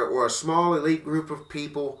person or a small elite group of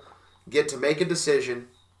people get to make a decision,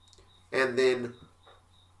 and then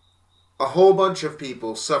a whole bunch of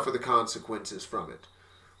people suffer the consequences from it.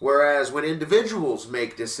 Whereas when individuals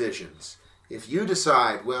make decisions, if you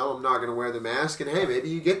decide, well, I'm not going to wear the mask, and hey, maybe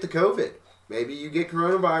you get the COVID. Maybe you get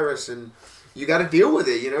coronavirus, and you got to deal with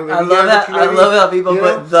it, you know. Maybe I love that. I love how people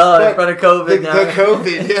put "the" in front of COVID now. The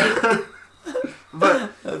COVID, yeah.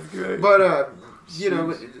 But that's great. But you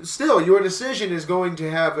know, still, your decision is going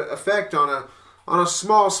to have an effect on a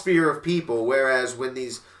small sphere of people. Whereas when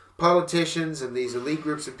these politicians and these elite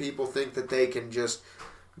groups of people think that they can just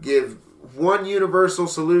give one universal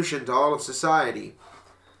solution to all of society,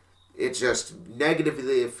 it just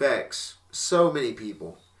negatively affects so many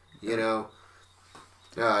people, you know.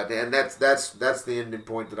 And that's the ending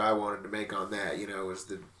point that I wanted to make on that, you know, is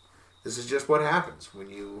that this is just what happens when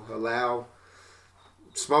you allow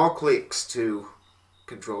small cliques to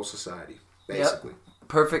control society, basically. Yep.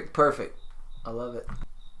 Perfect. I love it.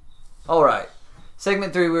 All right.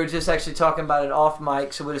 Segment 3, we were just actually talking about it off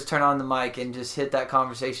mic, so we'll just turn on the mic and just hit that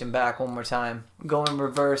conversation back one more time. Go in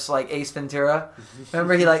reverse like Ace Ventura.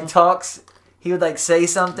 Remember he talks, he would say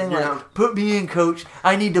something like, "Put me in, coach.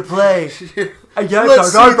 I need to play." Let's see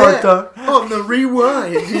that on the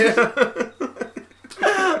rewind.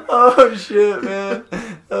 Oh shit, man.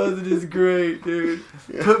 That was just great, dude.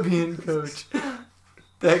 Yeah. Put me in, coach.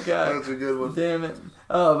 That guy. That's a good one. Damn it.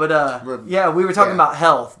 Oh, but yeah, we were talking about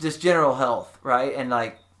health, just general health, right? And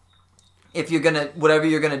if you're gonna, whatever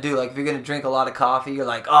you're gonna do, if you're gonna drink a lot of coffee, you're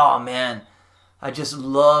like, oh man, I just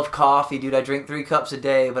love coffee, dude. I drink 3 cups a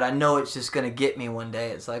day, but I know it's just gonna get me one day.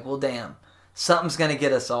 It's like, well, damn, something's gonna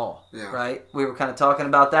get us all, right? We were kind of talking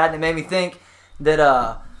about that, and it made me think that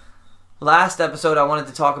last episode I wanted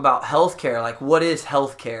to talk about healthcare, what is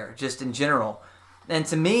healthcare, just in general. And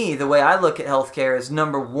to me, the way I look at healthcare is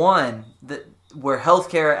number one, where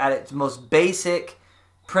healthcare at its most basic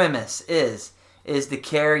premise is the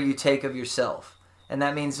care you take of yourself. And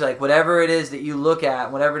that means whatever it is that you look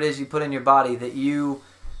at, whatever it is you put in your body, that you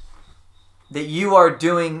are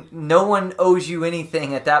doing, no one owes you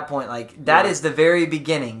anything at that point. That is the very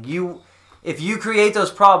beginning. If you create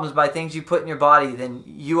those problems by things you put in your body, then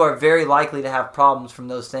you are very likely to have problems from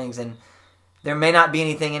those things, and there may not be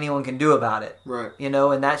anything anyone can do about it. Right.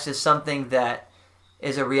 And that's just something that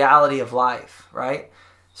is a reality of life, right?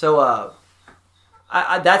 So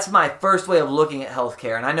that's my first way of looking at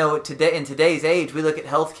healthcare. And I know in today's age, we look at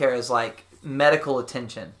healthcare as medical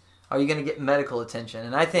attention. Are you going to get medical attention?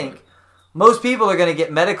 And I think most people are going to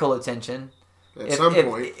get medical attention. At some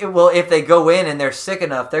point. If they go in and they're sick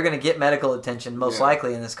enough, they're going to get medical attention most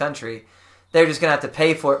likely in this country. They're just going to have to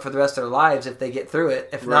pay for it for the rest of their lives if they get through it.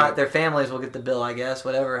 If not, their families will get the bill, I guess.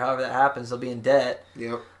 However that happens, they'll be in debt.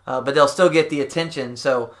 Yep. But they'll still get the attention.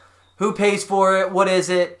 So who pays for it? What is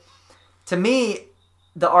it? To me,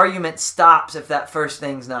 the argument stops if that first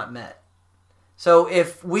thing's not met. So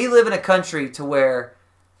if we live in a country to where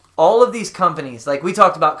all of these companies, we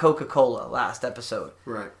talked about Coca-Cola last episode.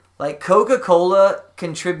 Right. Coca-Cola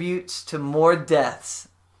contributes to more deaths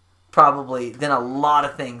probably than a lot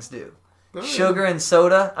of things do. Oh, sugar and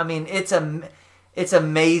soda, I mean, it's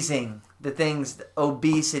amazing the things,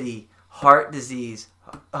 obesity, heart disease,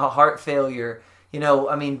 heart failure,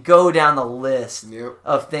 go down the list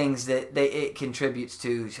of things that it contributes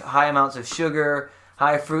to. High amounts of sugar,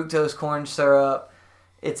 high fructose corn syrup.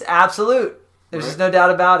 It's absolute. There's just no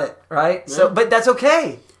doubt about it, right? Yeah. So, but that's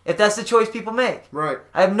okay if that's the choice people make. Right.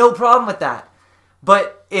 I have no problem with that.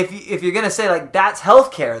 But if you're going to say, that's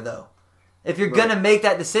healthcare, though, if you're going to make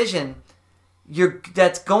that decision,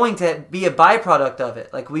 that's going to be a byproduct of it.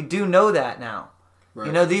 We do know that now.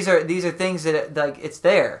 Right. These are things that it's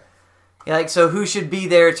there. So who should be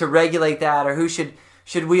there to regulate that, or who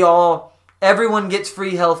should we all? Everyone gets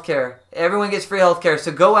free healthcare. Everyone gets free healthcare.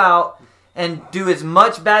 So go out and do as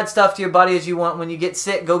much bad stuff to your body as you want. When you get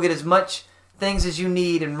sick, go get as much things as you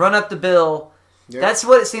need and run up the bill. Yep. That's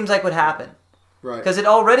what it seems like would happen. Right. Because it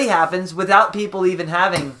already happens without people even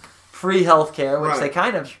having free healthcare, which they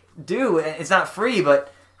kind of do. It's not free,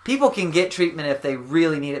 but people can get treatment if they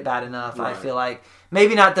really need it bad enough. Right. I feel like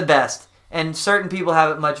maybe not the best, and certain people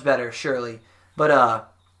have it much better, surely. But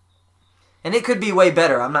and it could be way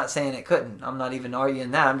better. I'm not saying it couldn't. I'm not even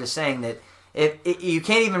arguing that. I'm just saying that if you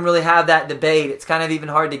can't even really have that debate. It's kind of even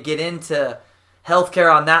hard to get into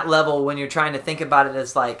healthcare on that level when you're trying to think about it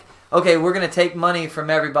as okay, we're going to take money from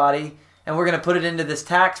everybody and we're going to put it into this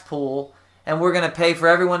tax pool and we're going to pay for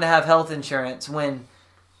everyone to have health insurance when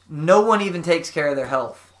no one even takes care of their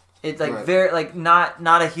health. It's very not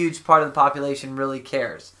a huge part of the population really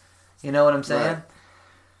cares. You know what I'm saying? Right.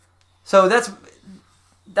 So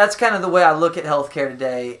that's kind of the way I look at healthcare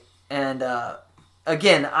today. And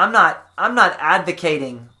again, I'm not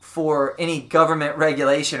advocating for any government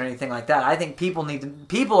regulation or anything like that. I think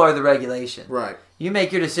people are the regulation. Right. You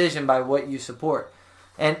make your decision by what you support.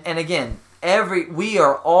 And again, we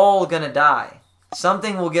are all going to die.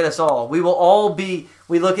 Something will get us all. We will all we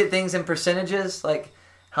look at things in percentages,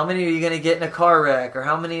 how many are you going to get in a car wreck, or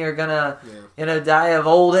how many are going to die of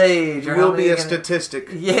old age? You will be a statistic.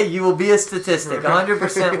 Yeah, you will be a statistic.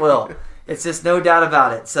 100% will. It's just no doubt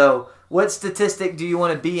about it. So what statistic do you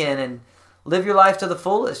want to be in, and live your life to the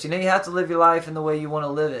fullest? You have to live your life in the way you want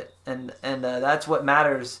to live it. And that's what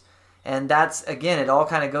matters. And that's, again, it all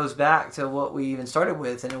kind of goes back to what we even started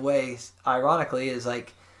with in a way, ironically, is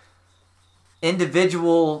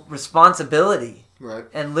individual responsibility. Right.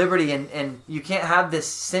 And liberty, and you can't have this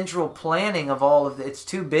central planning of all of it. It's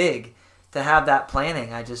too big to have that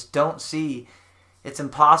planning. I just don't see. it's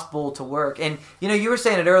impossible to work. And you were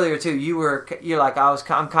saying it earlier too. You're like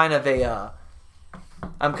I'm kind of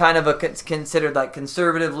a considered like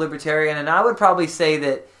conservative libertarian, and I would probably say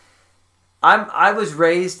that I was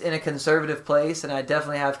raised in a conservative place, and I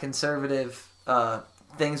definitely have conservative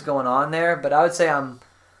things going on there. But I would say I'm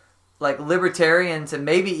like libertarian to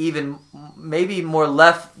maybe more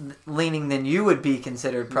left leaning than you would be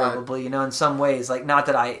considered probably. Right. In some ways, like not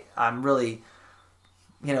that I'm really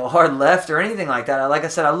hard left or anything like that. Like I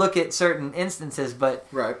said, I look at certain instances, but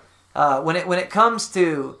right. When it comes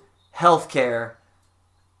to healthcare,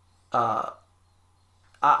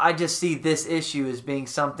 I just see this issue as being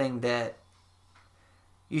something that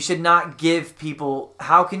you should not give people.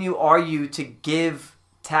 How can you argue to give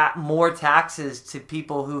more taxes to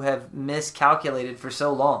people who have miscalculated for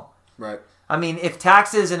so long? Right. I mean, if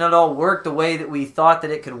taxes and it all worked the way that we thought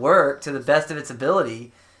that it could work to the best of its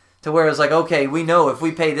ability, to where it's like, okay, we know if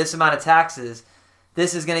we pay this amount of taxes,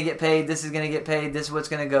 this is going to get paid, this is going to get paid, this is what's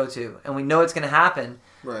going to go to, and we know it's going to happen.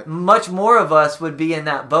 Right. Much more of us would be in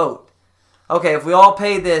that boat. Okay, if we all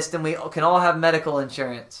pay this, then we can all have medical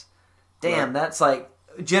insurance. Damn, right. That's like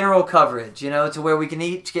general coverage, to where we can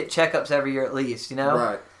each get checkups every year at least,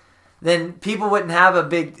 Right. Then people wouldn't have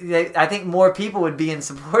I think more people would be in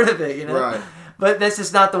support of it, Right. But this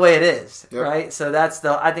is not the way it is, yep. right? So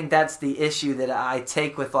I think that's the issue that I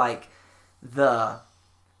take with like the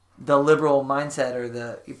liberal mindset or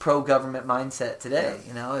the pro-government mindset today,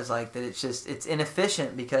 is like that it's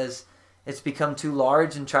inefficient because it's become too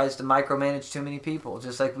large and tries to micromanage too many people,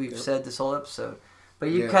 just like we've said this whole episode. But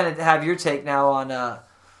you kind of have your take now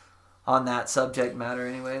on that subject matter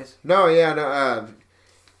anyways. No,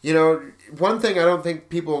 one thing I don't think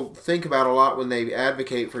people think about a lot when they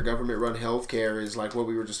advocate for government-run healthcare is like what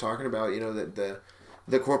we were just talking about, that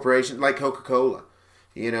the corporation, like Coca-Cola.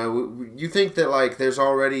 You think that like there's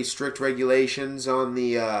already strict regulations on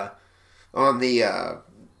the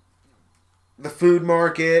food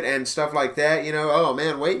market and stuff like that. Oh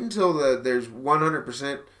man, wait until there's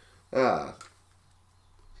 100%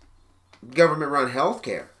 government-run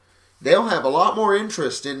healthcare. They'll have a lot more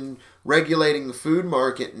interest in regulating the food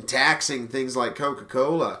market and taxing things like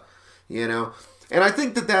Coca-Cola. And I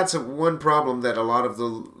think that that's one problem that a lot of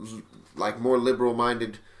the like more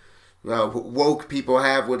liberal-minded woke people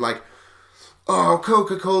have with like, oh,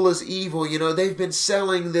 Coca-Cola's evil. They've been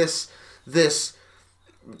selling this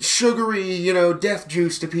sugary, death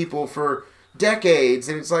juice to people for decades.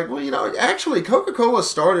 And it's like, well, actually Coca-Cola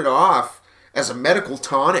started off as a medical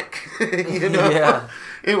tonic. Yeah.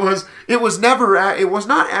 It was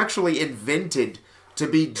not actually invented to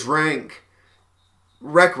be drank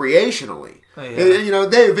recreationally. Oh, yeah.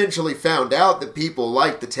 They eventually found out that people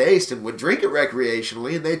liked the taste and would drink it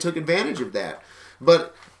recreationally, and they took advantage of that.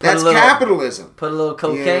 But that's capitalism. Put a little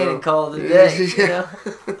cocaine and call it a day. Yeah.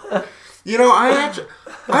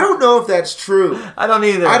 I don't know if that's true. I don't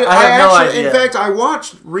either. I have no idea. In fact, I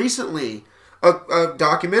watched recently a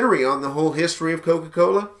documentary on the whole history of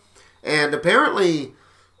Coca-Cola, and apparently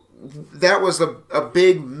that was a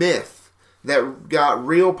big myth that got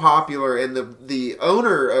real popular, and the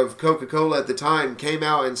owner of Coca-Cola at the time came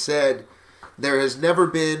out and said there has never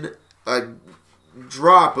been a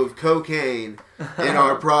drop of cocaine in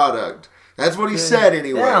our product. That's what he said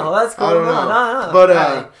anyway. Yeah, well, that's cool. I don't know. No. But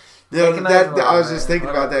I I was just thinking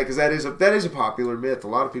about that because that is a popular myth. A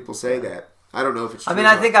lot of people say that. I don't know if it's true. I mean,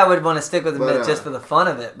 I think I would want to stick with the myth just for the fun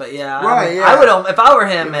of it. But yeah, right, I would. If I were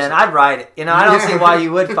him, man, I'd ride it. I don't see why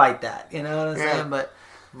you would fight that. You know what I'm saying?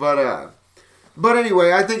 But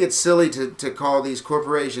anyway, I think it's silly to call these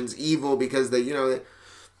corporations evil because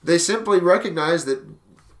they simply recognize that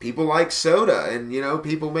people like soda and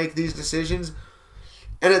people make these decisions.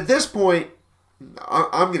 And at this point,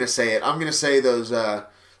 I'm going to say it. I'm going to say those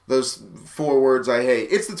 4 words I hate.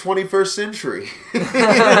 It's the 21st century.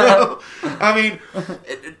 I mean,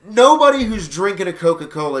 nobody who's drinking a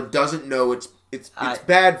Coca-Cola doesn't know it's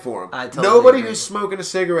bad for them. Nobody who's smoking a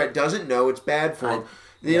cigarette doesn't know it's bad for them.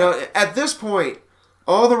 At this point,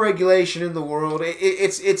 all the regulation in the world,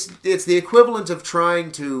 it's the equivalent of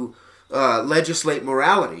trying to legislate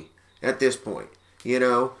morality at this point.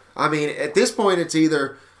 I mean, at this point, it's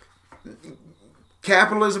either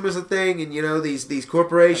capitalism is a thing, and these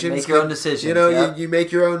corporations make your own decisions. You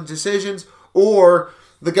make your own decisions, or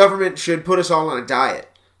the government should put us all on a diet.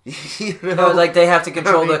 Like they have to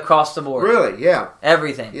control across the board. Really, yeah,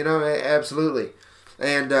 everything. Absolutely.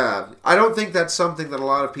 And I don't think that's something that a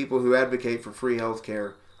lot of people who advocate for free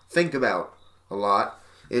healthcare think about a lot.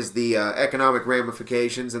 Is the economic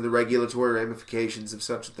ramifications and the regulatory ramifications of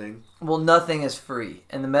such a thing. Well, nothing is free,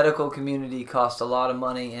 and the medical community costs a lot of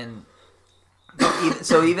money, and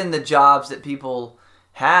So even the jobs that people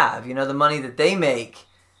have, the money that they make,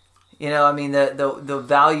 the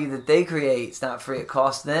value that they create, it's not free. It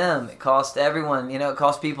costs them. It costs everyone. It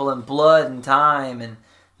costs people in blood and time, and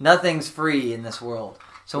nothing's free in this world.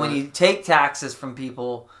 So when you take taxes from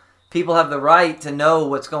people have the right to know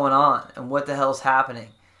what's going on and what the hell's happening.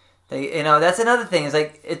 That's another thing. It's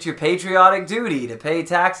like, it's your patriotic duty to pay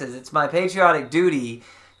taxes. It's my patriotic duty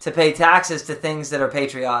to pay taxes to things that are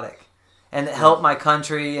patriotic and that help my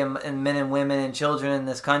country and men and women and children in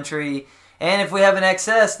this country. And if we have an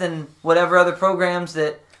excess, then whatever other programs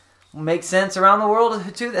that make sense around the world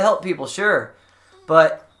too that help people, sure.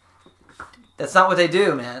 But that's not what they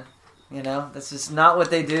do, man. That's just not what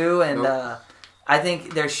they do. And I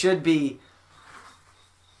think there should be...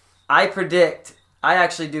 I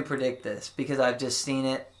actually do predict this because I've just seen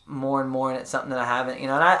it more and more, and it's something that I haven't,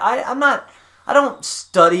 and I don't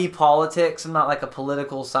study politics. I'm not like a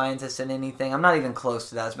political scientist in anything. I'm not even close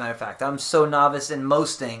to that, as a matter of fact. I'm so novice in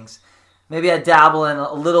most things. Maybe I dabble in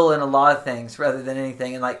a little in a lot of things rather than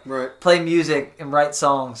anything, and play music and write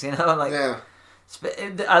songs, Yeah.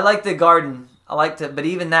 I like the garden. But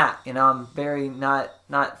even that, I'm very not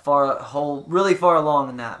really far along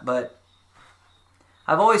in that, but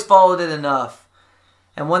I've always followed it enough.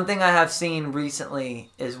 And one thing I have seen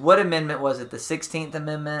recently is, what amendment was it? The 16th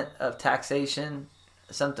Amendment of taxation?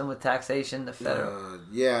 Something with taxation, the federal...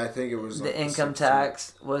 yeah, I think it was... The income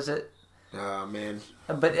tax, was it? Man.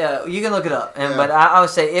 But you can look it up. But I would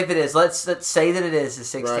say, if it is, let's say that it is the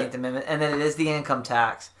 16th Amendment, and that it is the income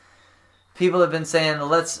tax. People have been saying,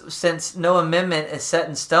 since no amendment is set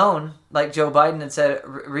in stone, like Joe Biden had said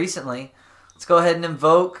recently, let's go ahead and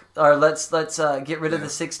invoke, or let's get rid of the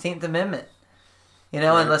 16th Amendment.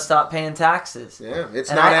 And let's stop paying taxes. Yeah, it's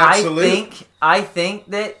not absolute. I think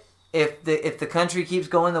that if the country keeps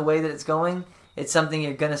going the way that it's going, it's something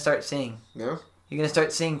you're going to start seeing. Yeah. You're going to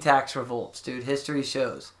start seeing tax revolts, dude. History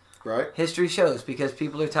shows. Right. History shows, because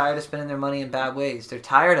people are tired of spending their money in bad ways. They're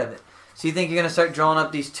tired of it. So you think you're going to start drawing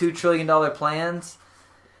up these $2 trillion plans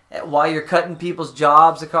while you're cutting people's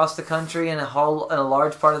jobs across the country in a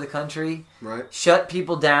large part of the country? Right. Shut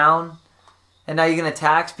people down, and now you're going to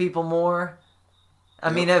tax people more? I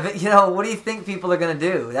mean, what do you think people are going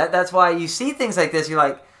to do? That's why you see things like this. You're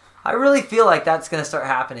like, I really feel like that's going to start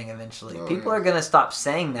happening eventually. People are going to stop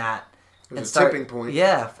saying that. There's a tipping point.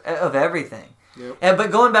 Yeah, of everything. Yep. But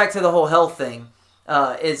going back to the whole health thing,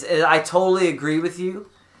 is I totally agree with you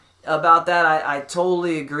about that. I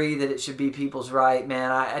totally agree that it should be people's right, man.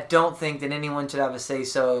 I don't think that anyone should have a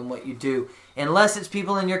say-so in what you do, unless it's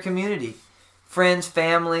people in your community. Friends,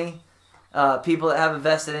 family... people that have a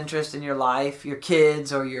vested interest in your life, your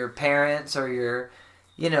kids or your parents or your,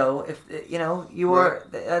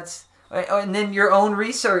 that's, and then your own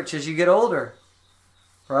research as you get older,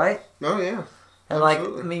 right? Oh yeah. And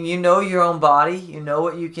absolutely. Your own body,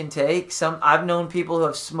 what you can take. I've known people who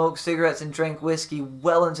have smoked cigarettes and drank whiskey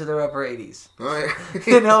well into their upper 80s. Oh yeah.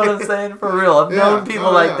 You know what I'm saying? For real. I've known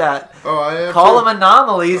people like that. Oh, I have. Call them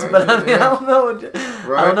anomalies, but I don't know.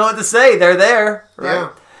 I don't know what to say. They're there. Right?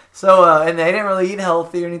 Yeah. So, and they didn't really eat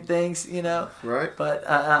healthy or anything, Right. But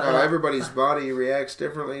everybody's body reacts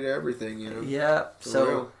differently to everything, Yeah.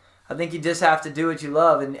 So, I think you just have to do what you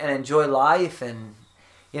love and enjoy life, and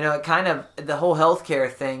it kind of, the whole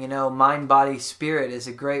healthcare thing, mind, body, spirit is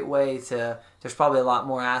a great way to. There's probably a lot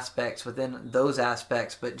more aspects within those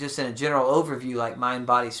aspects, but just in a general overview, like mind,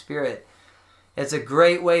 body, spirit, it's a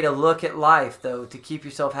great way to look at life, though, to keep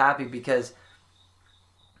yourself happy, because,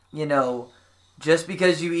 just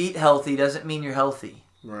because you eat healthy doesn't mean you're healthy.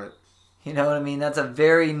 Right. You know what I mean? That's a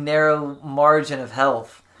very narrow margin of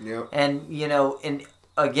health. Yep. And, and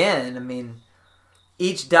again,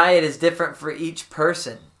 each diet is different for each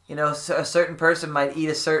person. So a certain person might eat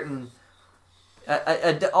a certain...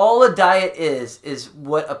 all a diet is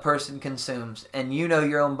what a person consumes. And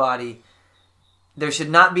your own body. There should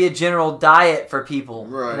not be a general diet for people.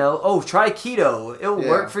 Right. Try keto. It will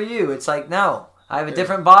work for you. It's like, no. I have a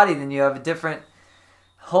different body than you. I have a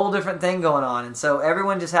whole different thing going on. And so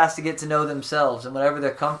everyone just has to get to know themselves and whatever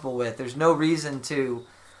they're comfortable with. There's no reason to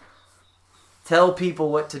tell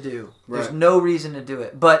people what to do. Right. There's no reason to do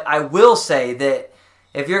it. But I will say that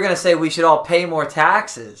if you're going to say we should all pay more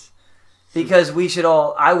taxes, because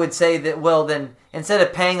I would say that, well, then instead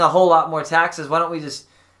of paying a whole lot more taxes, why don't we just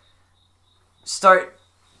start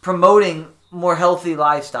promoting more healthy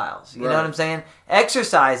lifestyles? You know what I'm saying?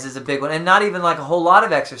 Exercise is a big one, and not even like a whole lot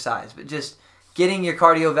of exercise, but just getting your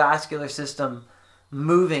cardiovascular system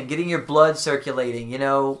moving, getting your blood circulating,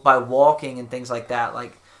 by walking and things like that,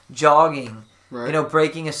 like jogging,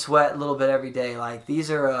 breaking a sweat a little bit every day. Like these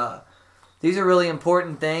are these are really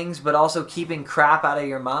important things, but also keeping crap out of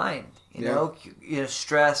your mind. You know,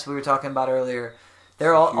 stress we were talking about earlier.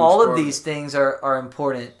 They're all of these things are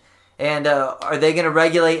important. And are they going to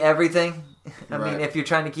regulate everything? I mean, if you're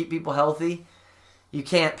trying to keep people healthy, you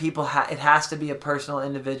can't. It has to be a personal,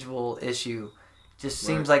 individual issue. Just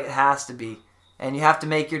seems like it has to be. And you have to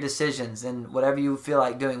make your decisions and whatever you feel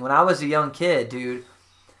like doing. When I was a young kid, dude,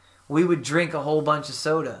 we would drink a whole bunch of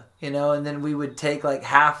soda, and then we would take like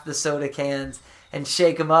half the soda cans and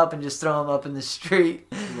shake them up and just throw them up in the street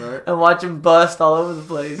and watch them bust all over the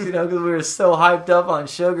place, because we were so hyped up on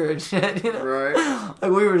sugar and shit, Right.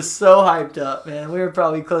 Like we were so hyped up, man. We were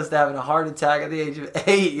probably close to having a heart attack at the age of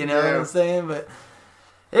 8, you know what I'm saying? But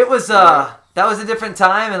it was, that was a different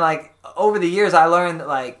time, and like over the years I learned that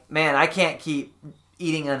like, man, I can't keep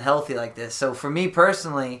eating unhealthy like this. So for me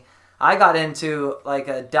personally, I got into like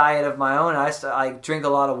a diet of my own. I drink a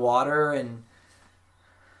lot of water and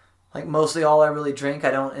like mostly all I really drink. I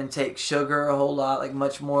don't intake sugar a whole lot, like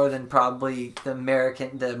much more than probably the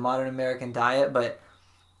modern American diet. But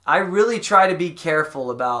I really try to be careful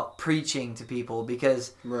about preaching to people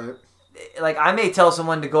because like I may tell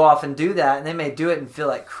someone to go off and do that and they may do it and feel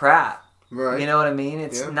like crap. Right. You know what I mean?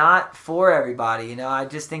 It's not for everybody. I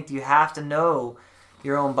just think you have to know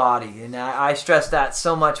your own body. And I stress that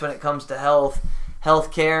so much when it comes to health.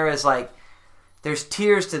 Healthcare is like, there's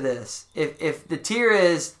tiers to this. If the tier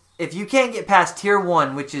is, if you can't get past tier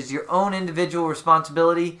 1, which is your own individual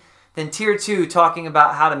responsibility, then tier 2, talking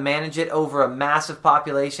about how to manage it over a massive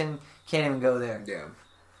population, can't even go there. Yeah.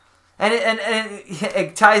 And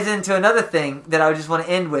it ties into another thing that I just want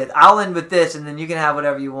to end with. I'll end with this, and then you can have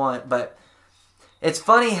whatever you want. But it's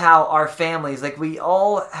funny how our families, like we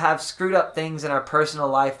all have screwed up things in our personal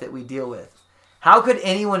life that we deal with. How could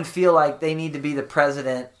anyone feel like they need to be the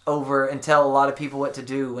president over and tell a lot of people what to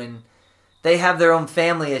do when they have their own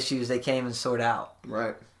family issues they can't even sort out?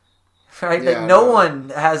 Right. Right? Like no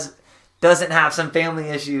one doesn't have some family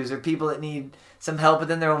issues or people that need some help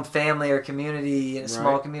within their own family or community, in a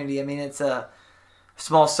small community. I mean, it's a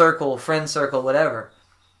small circle, friend circle, whatever.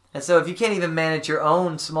 And so if you can't even manage your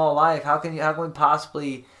own small life, how can we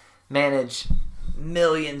possibly manage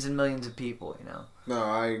millions and millions of people, No,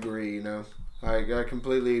 I agree, I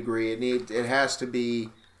completely agree. It has to be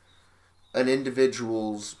an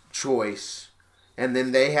individual's choice, and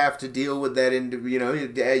then they have to deal with that.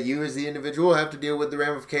 You as the individual have to deal with the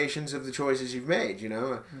ramifications of the choices you've made.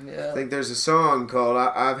 Yeah. I think there's a song called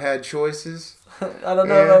 "I've Had Choices." I don't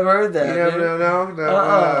know if I've heard that.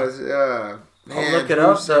 No. I'll look it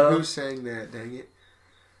up, though. Who sang that? Dang it!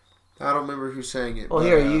 I don't remember who sang it. Well,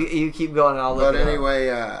 here you keep going, and I'll look it up. But anyway,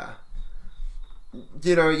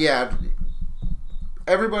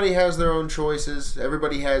 everybody has their own choices.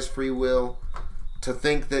 Everybody has free will. To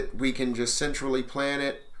think that we can just centrally plan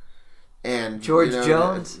it, and George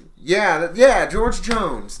Jones. George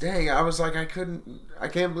Jones. Dang, I was like, I can't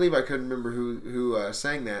believe I couldn't remember who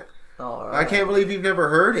sang that. All right. I can't believe you've never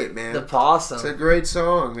heard it, man. The Possum. It's a great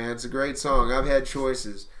song, man. It's a great song. I've had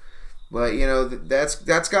choices, but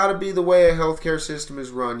that's got to be the way a healthcare system is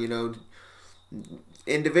run.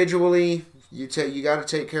 Individually, you got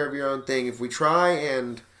to take care of your own thing. If we try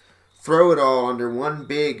and throw it all under one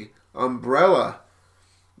big umbrella,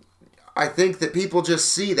 I think that people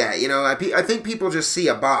just see that. I think people just see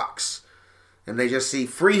a box, and they just see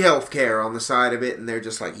free healthcare on the side of it, and they're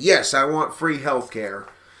just like, yes, I want free healthcare.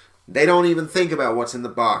 They don't even think about what's in the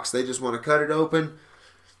box. They just want to cut it open.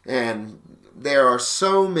 And there are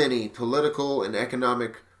so many political and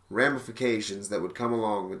economic ramifications that would come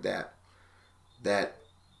along with that.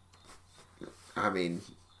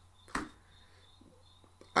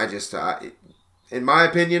 In my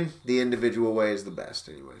opinion, the individual way is the best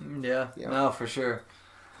anyway. Yeah. No, for sure.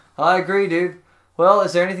 I agree, dude. Well,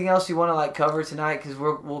 is there anything else you want to cover tonight? Because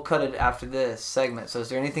we'll cut it after this segment. So, is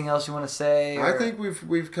there anything else you want to say? I think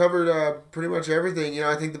we've covered pretty much everything.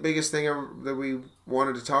 I think the biggest thing that we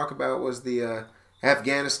wanted to talk about was the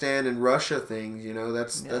Afghanistan and Russia thing.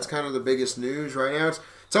 That's kind of the biggest news right now. It's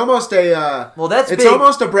almost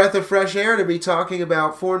almost a breath of fresh air to be talking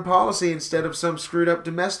about foreign policy instead of some screwed up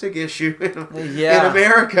domestic issue in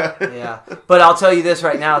America. Yeah, but I'll tell you this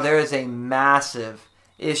right now: there is a massive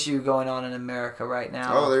issue going on in America right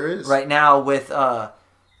now. Oh, there is. Right now with, we can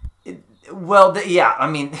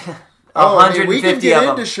get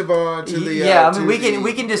into Siobhan to the...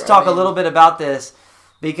 we can just talk a little bit about this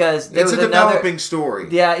because it's a developing story.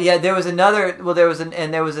 Yeah, there was another... Well, there was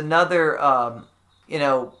another,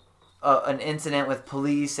 an incident with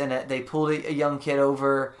police, and they pulled a young kid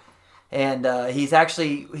over, and he's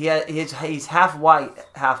actually he's half white,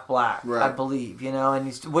 half black, Right. I believe.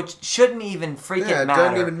 And which shouldn't even freaking matter. It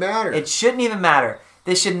doesn't even matter. It shouldn't even matter.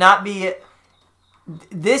 This should not be.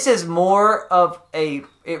 This is more of a.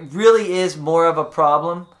 It really is more of a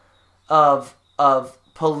problem of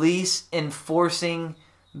police enforcing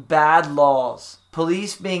bad laws.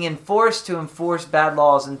 Police being enforced to enforce bad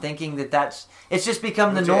laws and thinking it's just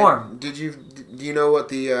become the norm. Do you know what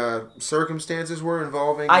the circumstances were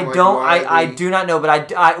involving? I don't. I do not know,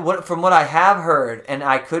 but from what I have heard, and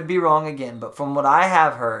I could be wrong again, but from what I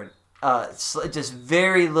have heard, just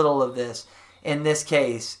very little of this in this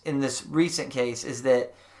case, in this recent case, is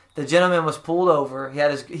that the gentleman was pulled over. He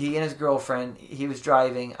and his girlfriend. He was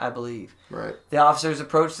driving, I believe. Right. The officers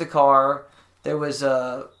approached the car. There was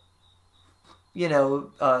I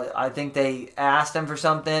think they asked him for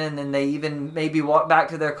something, and then they even maybe walked back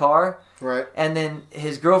to their car. Right. And then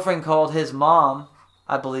his girlfriend called his mom,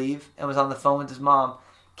 I believe, and was on the phone with his mom.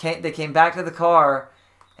 They came back to the car,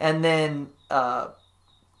 and then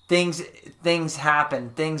things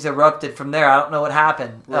happened. Things erupted from there. I don't know what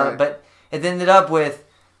happened, right. but it ended up with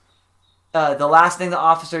the last thing the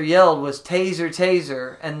officer yelled was "Taser,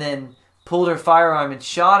 taser," and then pulled her firearm and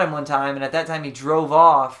shot him one time. And at that time, he drove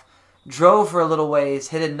for a little ways,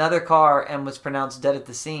 hit another car, and was pronounced dead at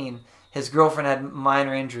the scene. His girlfriend had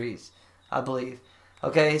minor injuries, I believe.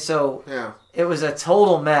 Okay, so yeah. It was a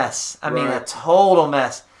total mess. I mean, Right. a total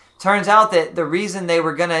mess. Turns out that the reason they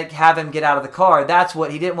were going to have him get out of the car,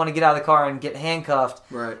 he didn't want to get out of the car and get handcuffed.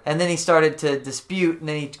 Right. And then he started to dispute, and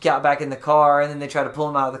then he got back in the car, and then they tried to pull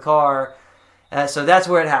him out of the car. So that's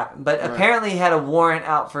where it happened. But apparently he had a warrant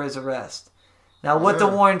out for his arrest. Now, what the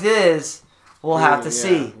warrant is, we'll have to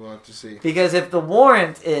see. We'll have to see. Because if the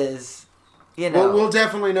warrant is, we'll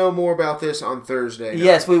definitely know more about this on Thursday.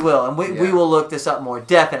 Yes, we will. And we will look this up more.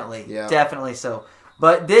 Definitely. Yeah. Definitely so.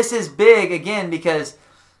 But this is big, again, because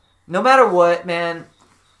no matter what, man,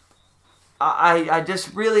 I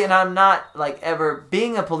just really, and I'm not ever,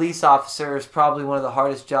 being a police officer is probably one of the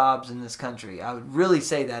hardest jobs in this country. I would really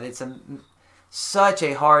say that. It's such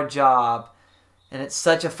a hard job, and it's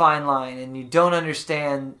such a fine line, and you don't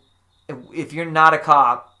understand, if you're not a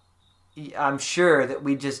cop, I'm sure that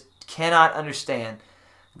we just cannot understand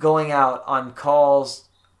going out on calls,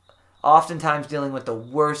 oftentimes dealing with the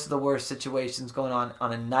worst of the worst situations going on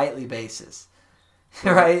a nightly basis.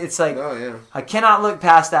 Right? It's oh, yeah. I cannot look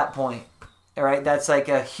past that point. All right? That's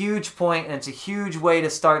a huge point, and it's a huge way to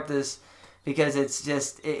start this, because it's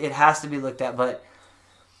just, it has to be looked at. But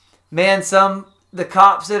man, the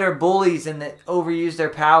cops that are bullies and that overuse their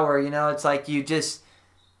power, it's like you just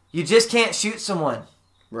can't shoot someone.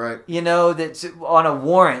 Right. That's on a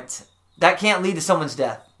warrant. That can't lead to someone's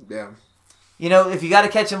death. Yeah. If you got to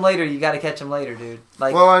catch him later, you got to catch him later, dude.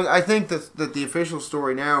 Well, I think that the official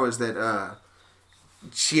story now is that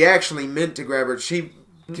she actually meant to grab her. She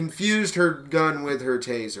confused her gun with her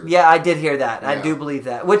taser. Yeah, I did hear that. Yeah. I do believe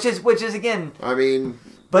that. Which is again. I mean.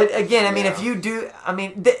 But again, if you do,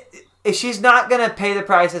 if she's not going to pay the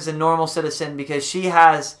price as a normal citizen, because she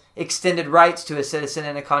has extended rights to a citizen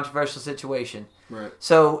in a controversial situation. Right.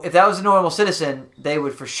 So if that was a normal citizen, they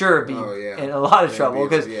would for sure be in a lot of trouble,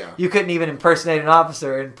 because you couldn't even impersonate an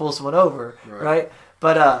officer and pull someone over, right?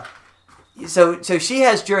 But so she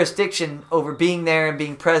has jurisdiction over being there and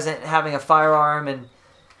being present, and having a firearm,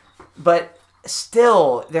 but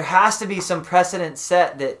still there has to be some precedent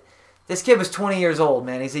set that this kid was 20 years old,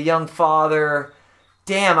 man. He's a young father.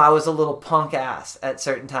 Damn, I was a little punk ass at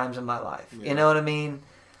certain times in my life. Yeah. You know what I mean?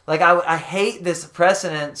 I hate this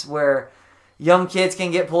precedence where young kids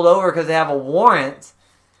can get pulled over because they have a warrant,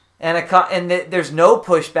 and there's no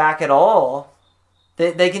pushback at all.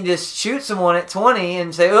 They can just shoot someone at 20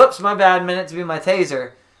 and say, "Oops, my bad, meant it to be my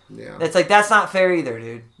taser." Yeah, it's that's not fair either,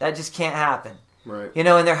 dude. That just can't happen. Right.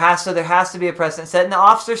 And there has to be a precedent set, and the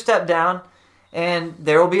officer stepped down, and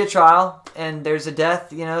there will be a trial, and there's a death.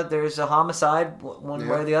 There's a homicide, one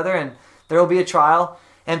way or the other, and there will be a trial,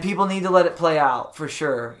 and people need to let it play out for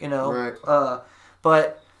sure. Right.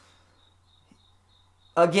 But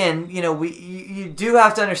again, you do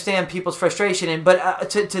have to understand people's frustration, but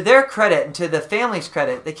to their credit and to the family's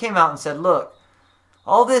credit, they came out and said, "Look,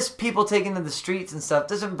 all this people taking to the streets and stuff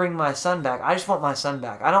doesn't bring my son back. I just want my son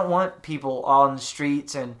back. I don't want people on the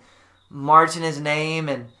streets and marching his name,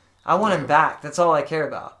 and I want him back. That's all I care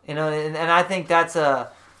about." And I think that's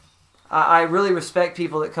I really respect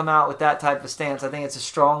people that come out with that type of stance. I think it's a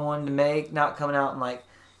strong one to make, not coming out and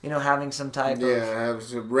having some type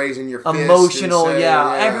of raising your fist emotional, and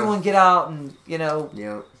say, everyone get out and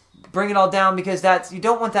bring it all down, because you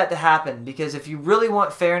don't want that to happen. Because if you really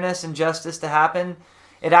want fairness and justice to happen,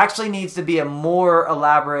 it actually needs to be a more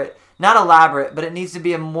elaborate, not elaborate, but it needs to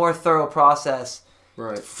be a more thorough process.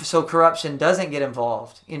 Right. So corruption doesn't get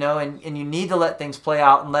involved, and you need to let things play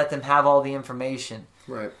out and let them have all the information.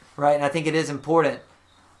 Right. Right, and I think it is important.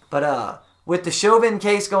 But with the Chauvin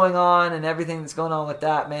case going on and everything that's going on with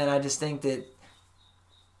that, man, I just think that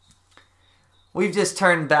we've just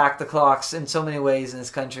turned back the clocks in so many ways in this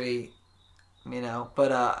country,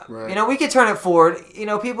 But, right. We could turn it forward.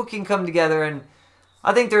 People can come together, and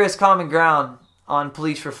I think there is common ground on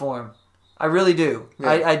police reform. I really do. Yeah.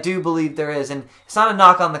 I do believe there is. And it's not a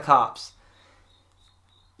knock on the cops.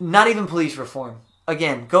 Not even police reform.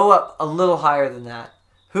 Again, go up a little higher than that.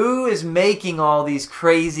 Who is making all these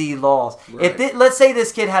crazy laws? Right. Let's say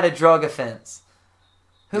this kid had a drug offense.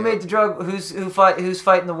 Who Yeah. made the drug? Who's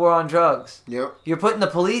fighting the war on drugs? Yep. You're putting the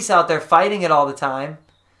police out there fighting it all the time,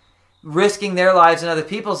 risking their lives and other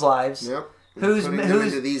people's lives. Yep. Who's putting them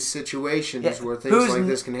into these situations where things like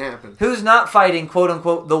this can happen. Who's not fighting, quote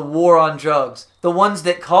unquote, the war on drugs? The ones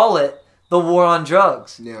that call it the war on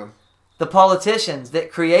drugs. Yeah. The politicians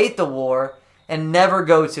that create the war and never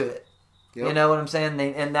go to it. Yep. You know what I'm saying?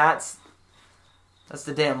 And that's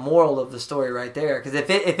the damn moral of the story right there. Because if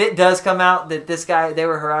it does come out that they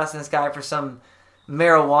were harassing this guy for some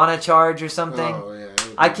marijuana charge or something, Oh, yeah.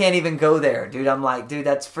 I can't even go there, dude. I'm like, dude,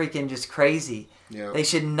 that's freaking just crazy. Yeah. They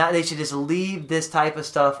should just leave this type of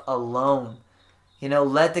stuff alone.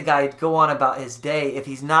 Let the guy go on about his day. If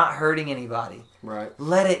he's not hurting anybody, Right.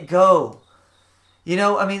 let it go.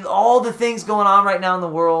 All the things going on right now in the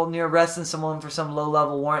world, and you're arresting someone for some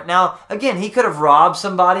low-level warrant. Now, again, he could have robbed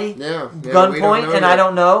somebody, Yeah. gunpoint, and I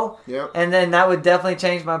don't know. Yep. And then that would definitely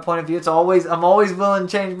change my point of view. I'm always willing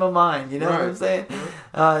to change my mind. You know what I'm saying?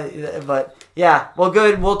 But yeah, well,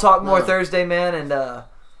 good. We'll talk more Thursday, man. And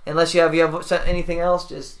unless you have anything else,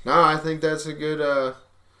 just No, I think that's a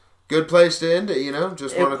good place to end it.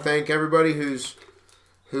 Just want to thank everybody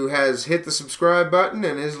who has hit the subscribe button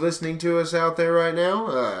and is listening to us out there right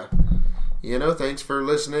now. Thanks for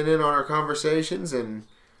listening in on our conversations, and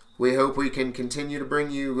we hope we can continue to bring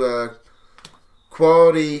you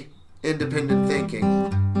quality, independent thinking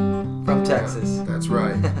from Texas. Yeah, that's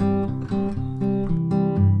right.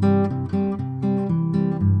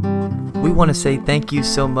 We want to say thank you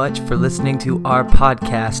so much for listening to our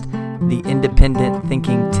podcast, The Independent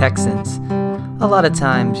Thinking Texans. A lot of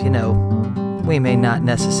times, we may not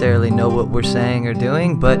necessarily know what we're saying or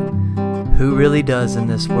doing, but who really does in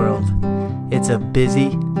this world? It's a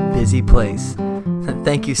busy, busy place.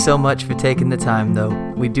 Thank you so much for taking the time, though.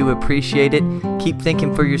 We do appreciate it. Keep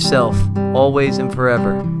thinking for yourself, always and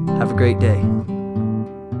forever. Have a great day.